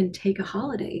mind can take a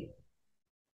holiday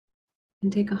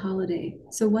and take a holiday.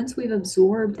 So once we've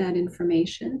absorbed that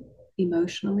information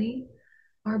emotionally,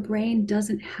 our brain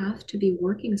doesn't have to be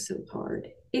working so hard.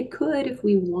 It could if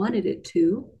we wanted it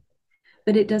to,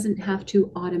 but it doesn't have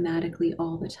to automatically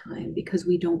all the time because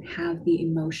we don't have the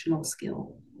emotional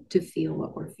skill to feel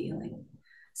what we're feeling.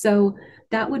 So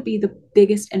that would be the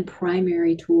biggest and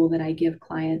primary tool that I give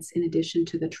clients in addition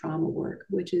to the trauma work,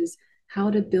 which is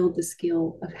how to build the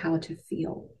skill of how to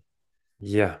feel.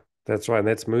 Yeah, that's right. And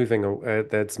that's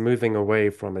moving away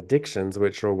from addictions,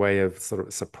 which are a way of sort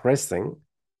of suppressing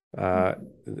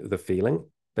the feeling,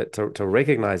 but to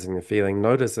recognizing the feeling,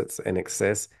 notice it's in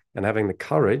excess, and having the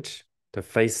courage to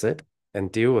face it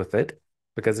and deal with it.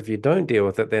 Because if you don't deal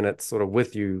with it, then it's sort of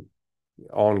with you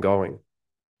ongoing.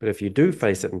 But if you do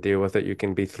face it and deal with it, you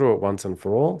can be through it once and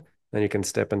for all, then you can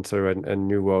step into a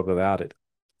new world without it.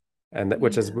 And that,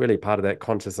 which is Yeah, really part of that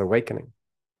conscious awakening.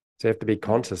 So you have to be yeah,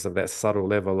 conscious of that subtle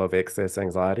level of excess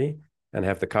anxiety and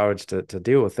have the courage to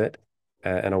deal with it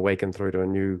and awaken through to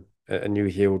a new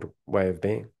healed way of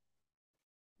being.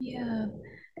 yeah.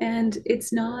 And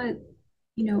it's not,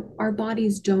 our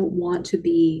bodies don't want to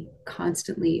be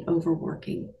constantly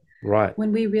overworking. Right.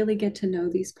 When we really get to know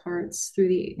these parts through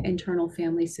the internal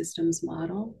family systems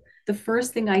model, the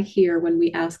first thing I hear when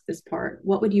we ask this part,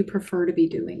 what would you prefer to be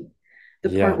doing? The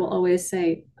part Yeah. will always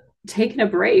say, taking a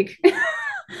break.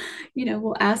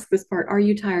 We'll ask this part, are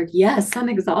you tired? Yes, I'm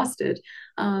exhausted.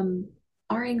 Um,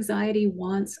 our anxiety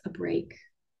wants a break.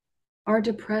 Our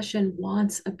depression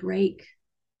wants a break.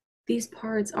 These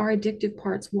parts, our addictive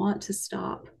parts, want to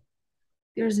stop.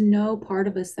 There's no part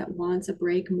of us that wants a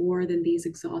break more than these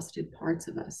exhausted parts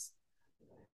of us.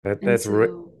 That And that's re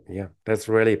so, yeah, that's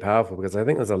really powerful because I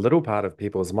think there's a little part of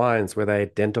people's minds where they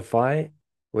identify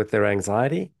with their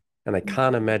anxiety and they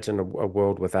can't imagine a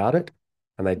world without it,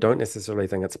 and they don't necessarily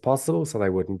think it's possible, so they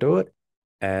wouldn't do it.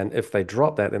 And if they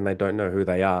drop that, then they don't know who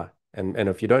they are. And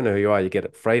if you don't know who you are, you get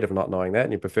afraid of not knowing that,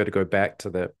 and you prefer to go back to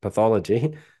the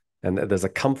pathology, and there's a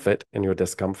comfort in your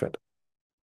discomfort.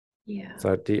 yeah.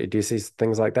 So do you see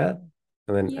things like that?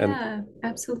 And Yeah,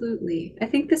 absolutely. I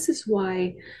think this is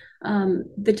why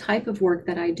the type of work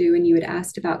that I do, and you had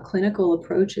asked about clinical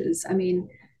approaches. I mean,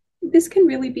 this can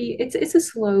really be, it's a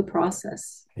slow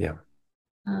process. yeah,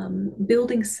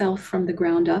 Building self from the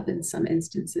ground up in some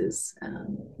instances,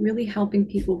 really helping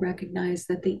people recognize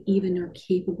that they even are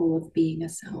capable of being a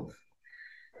self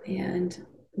and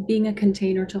being a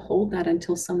container to hold that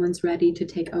until someone's ready to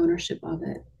take ownership of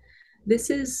it.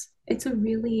 It's a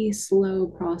really slow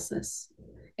process.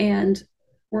 And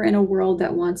we're in a world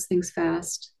that wants things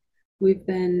fast. We've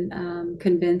been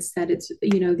convinced that it's,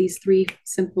 these three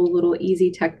simple little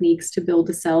easy techniques to build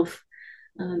a self.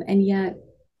 And yet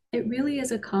it really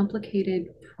is a complicated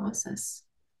process,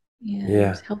 and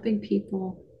yeah. helping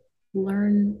people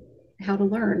learn how to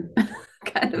learn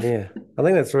kind of. Yeah, I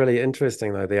think that's really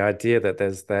interesting though, the idea that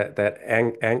there's that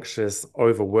anxious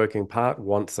overworking part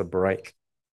wants a break.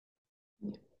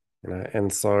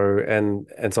 And so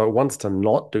it wants to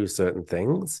not do certain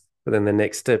things, but then the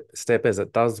next step is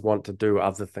it does want to do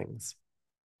other things.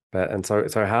 And so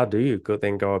how do you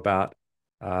then go about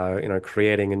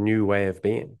creating a new way of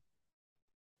being?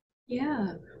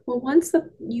 Yeah. Well,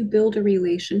 you build a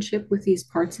relationship with these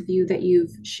parts of you that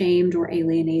you've shamed or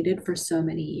alienated for so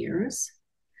many years,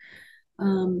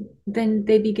 then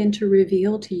they begin to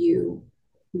reveal to you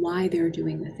why they're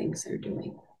doing the things they're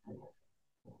doing.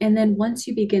 And then once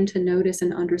you begin to notice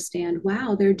and understand,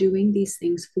 wow, they're doing these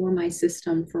things for my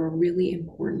system for a really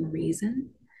important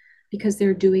reason, because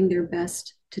they're doing their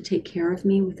best to take care of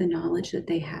me with the knowledge that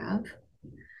they have.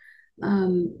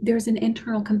 There's an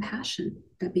internal compassion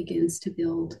that begins to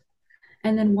build.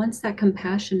 And then once that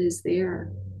compassion is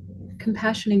there,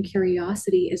 compassion and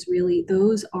curiosity is really,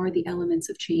 those are the elements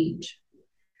of change.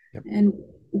 Yep. And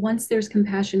once there's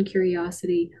compassion,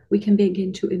 curiosity, we can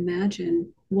begin to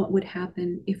imagine what would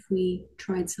happen if we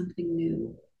tried something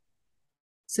new.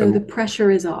 So the Um,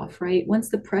 pressure is off, right? Once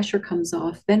the pressure comes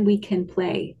off, then we can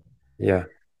play. yeah.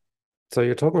 So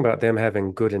you're talking about them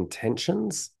having good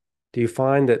intentions. Do you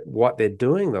find that what they're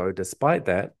doing, though, despite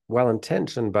that, well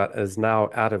intentioned, but is now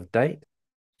out of date?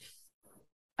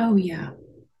 Oh, yeah,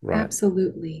 Right.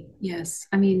 absolutely. Yes.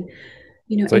 I mean,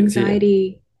 So yeah,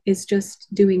 anxiety is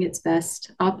just doing its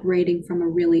best, operating from a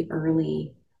really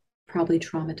early, probably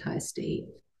traumatized state.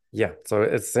 yeah. So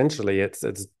essentially, it's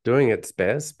doing its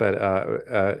best, but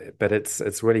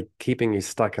it's really keeping you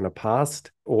stuck in a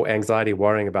past or anxiety,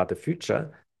 worrying about the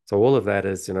future. So all of that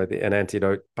is, an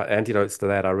antidote. But antidotes to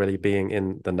that are really being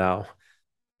in the now,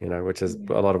 which is a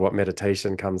Yeah. lot of what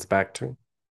meditation comes back to.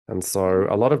 And so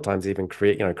a Yeah. lot of times even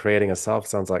creating a self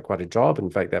sounds like quite a job. In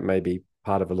fact, that may be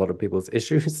part of a lot of people's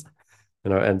issues,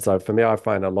 And so for me, I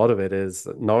find a lot of it is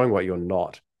knowing what you're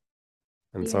not.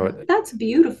 And so Yeah. That's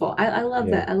beautiful. I love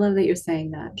yeah. that. I love that you're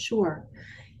saying that. Sure.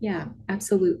 Yeah,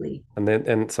 absolutely.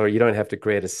 And so you don't have to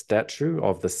create a statue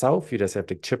of the self. You just have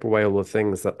to chip away all the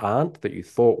things that aren't that you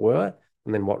thought were,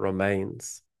 and then what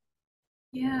remains.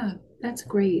 Yeah, that's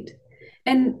great.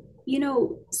 And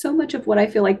so much of what I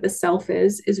feel like the self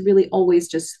is really always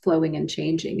just flowing and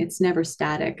changing. It's never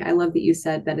static. I love that you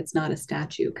said that it's not a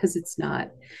statue because it's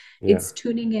not. Yeah. It's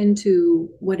tuning into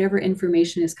whatever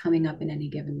information is coming up in any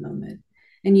given moment.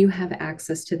 And you have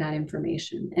access to that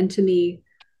information. And to me,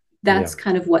 Yeah. that's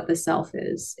kind of what the self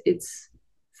is. It's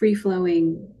free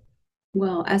flowing,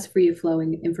 well, as free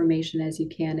flowing information as you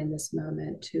can in this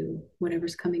moment to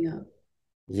whatever's coming up.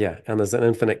 Yeah. And there's an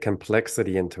infinite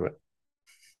complexity into it.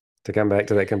 To come back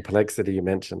to that complexity you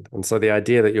mentioned. And so the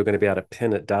idea that you're going to be able to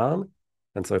pin it down.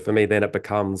 And so for me, then it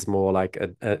becomes more like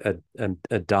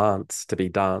a dance to be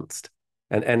danced.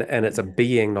 And it's a Yeah.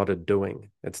 being, not a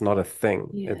doing. It's not a thing.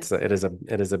 Yes. It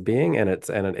is a being, and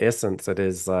in essence it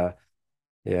is and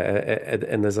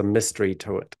there's a mystery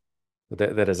to it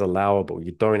that is allowable.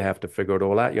 You don't have to figure it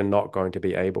all out. You're not going to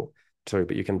be able to,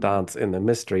 but you can dance in the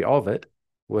mystery of it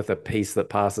with a peace that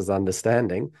passes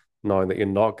understanding, knowing that you're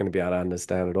not going to be able to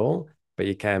understand it all, but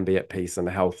you can be at peace and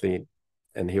healthy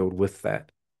and healed with that.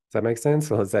 Does that make sense?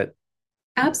 Or is that,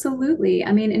 Absolutely.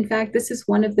 I mean, in fact, this is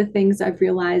one of the things I've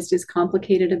realized is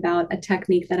complicated about a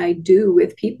technique that I do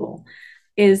with people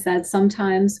is that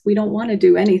sometimes we don't want to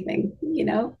do anything,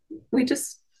 We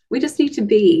just need to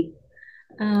be.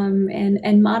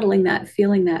 And modeling that,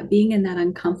 feeling that, being in that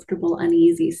uncomfortable,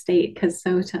 uneasy state, because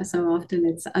so often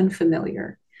it's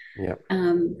unfamiliar. yeah,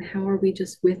 How are we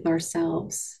just with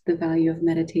ourselves? The value of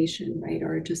meditation, right?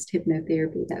 Or just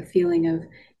hypnotherapy, that feeling of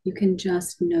you can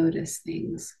just notice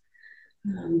things,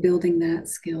 building that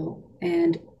skill.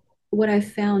 And what I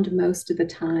found most of the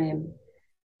time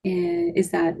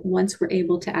is that once we're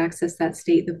able to access that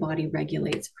state, the body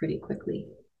regulates pretty quickly.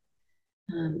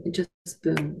 It just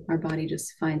boom, our body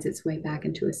just finds its way back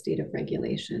into a state of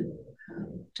regulation.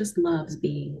 Just loves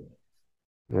being.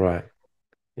 right.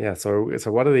 Yeah. So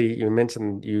what are you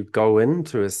mentioned you go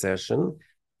into a session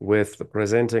with the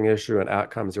presenting issue and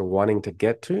outcomes you're wanting to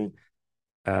get to.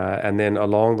 And then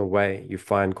along the way, you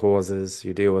find causes,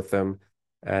 you deal with them.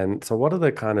 And so, what are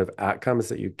the kind of outcomes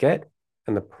that you get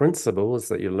and the principles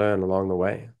that you learn along the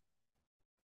way?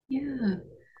 Yeah.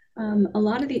 A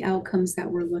lot of the outcomes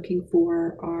that we're looking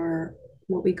for are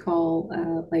what we call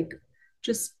like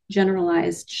just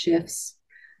generalized shifts.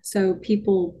 So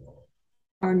people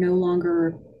are no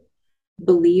longer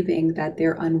believing that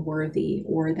they're unworthy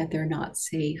or that they're not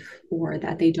safe or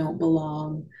that they don't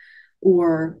belong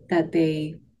or that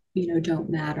they, don't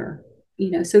matter.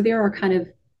 So there are kind of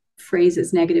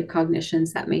phrases, negative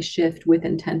cognitions that may shift with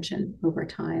intention over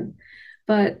time.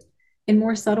 But in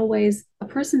more subtle ways, a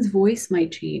person's voice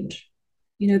might change.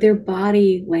 their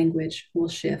body language will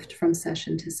shift from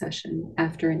session to session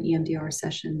after an EMDR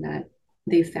session that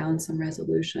they found some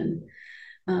resolution.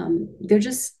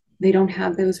 They don't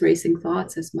have those racing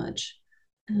thoughts as much.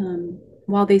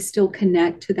 While they still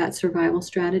connect to that survival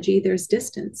strategy, there's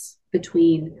distance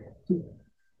between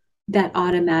that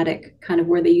automatic kind of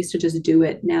where they used to just do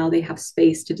it. Now they have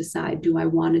space to decide, do I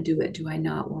want to do it? Do I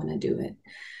not want to do it?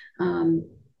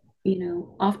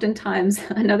 Oftentimes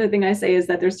another thing I say is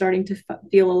that they're starting to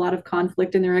feel a lot of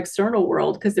conflict in their external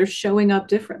world because they're showing up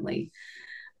differently.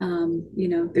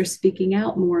 They're speaking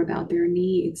out more about their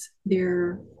needs.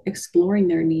 They're exploring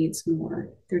their needs more.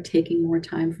 They're taking more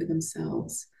time for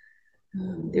themselves.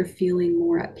 They're feeling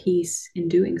more at peace in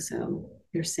doing so.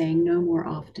 They're saying no more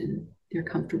often. They're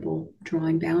comfortable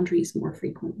drawing boundaries more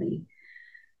frequently.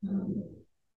 And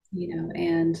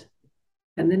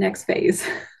then the next phase,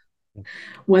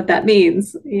 what that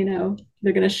means, they're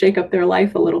going to shake up their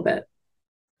life a little bit.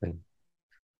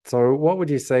 So what would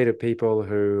you say to people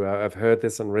who have heard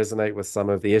this and resonate with some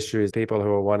of the issues, people who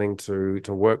are wanting to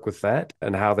work with that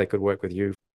and how they could work with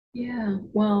you? Yeah,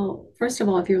 well, first of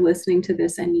all, if you're listening to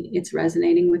this and it's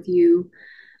resonating with you,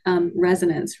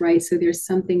 resonance, right? So there's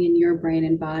something in your brain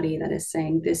and body that is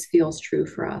saying this feels true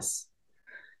for us.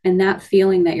 And that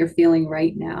feeling that you're feeling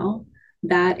right now,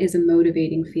 that is a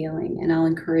motivating feeling. And I'll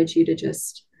encourage you to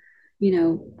just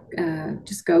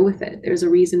go with it. There's a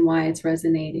reason why it's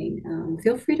resonating.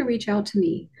 Feel free to reach out to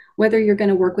me, whether you're going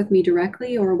to work with me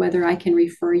directly or whether I can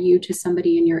refer you to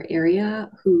somebody in your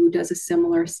area who does a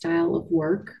similar style of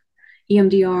work.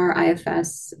 EMDR,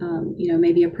 IFS,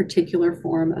 maybe a particular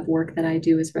form of work that I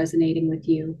do is resonating with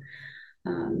you.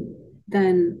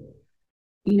 Then,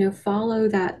 follow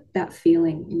that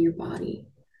feeling in your body.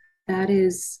 That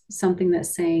is something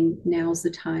that's saying now's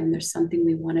the time. There's something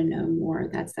we want to know more.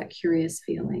 That's that curious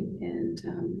feeling. And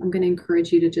I'm going to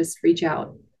encourage you to just reach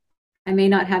out. I may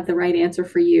not have the right answer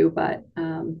for you, but,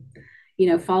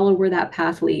 follow where that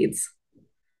path leads.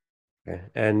 Okay.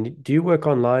 And do you work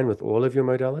online with all of your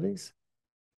modalities?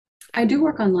 I do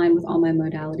work online with all my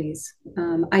modalities.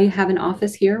 I have an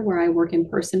office here where I work in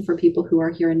person for people who are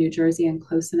here in New Jersey and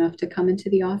close enough to come into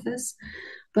the office.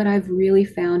 But I've really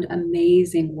found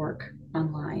amazing work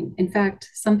online. In fact,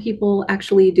 some people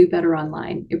actually do better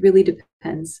online. It really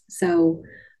depends. So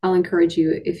I'll encourage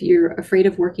you, if you're afraid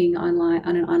of working online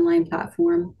on an online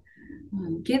platform,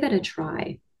 give it a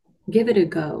try, give it a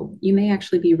go. You may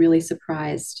actually be really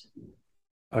surprised.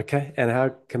 Okay. And how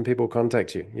can people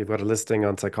contact you? You've got a listing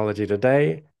on Psychology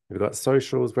Today. You've got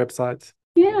socials, websites.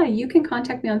 Yeah, you can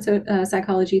contact me on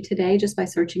Psychology Today just by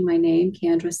searching my name,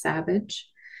 Kendra Savage.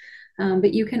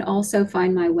 But you can also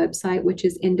find my website, which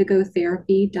is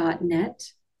indigotherapy.net.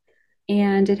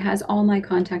 And it has all my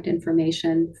contact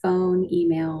information, phone,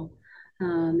 email.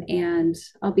 And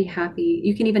I'll be happy.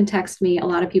 You can even text me. A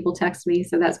lot of people text me,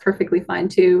 so that's perfectly fine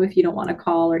too if you don't want to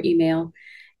call or email.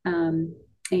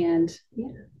 And yeah,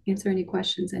 answer any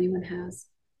questions anyone has.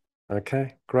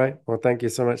 Okay, great. Well, thank you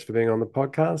so much for being on the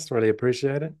podcast. Really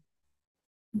appreciate it.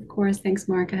 Of course. Thanks,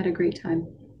 Mark. I had a great time.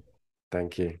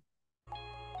 Thank you.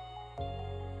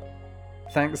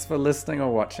 Thanks for listening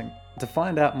or watching. To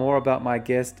find out more about my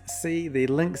guest, see the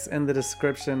links in the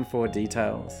description for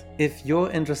details. If you're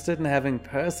interested in having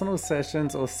personal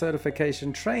sessions or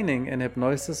certification training in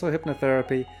hypnosis or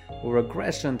hypnotherapy or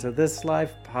regression to this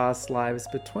life, past lives,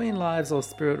 between lives, or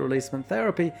spirit releasement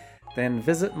therapy, then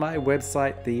visit my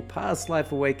website,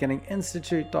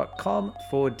 thepastlifeawakeninginstitute.com,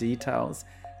 for details.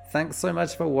 Thanks so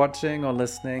much for watching or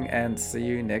listening, and see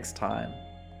you next time.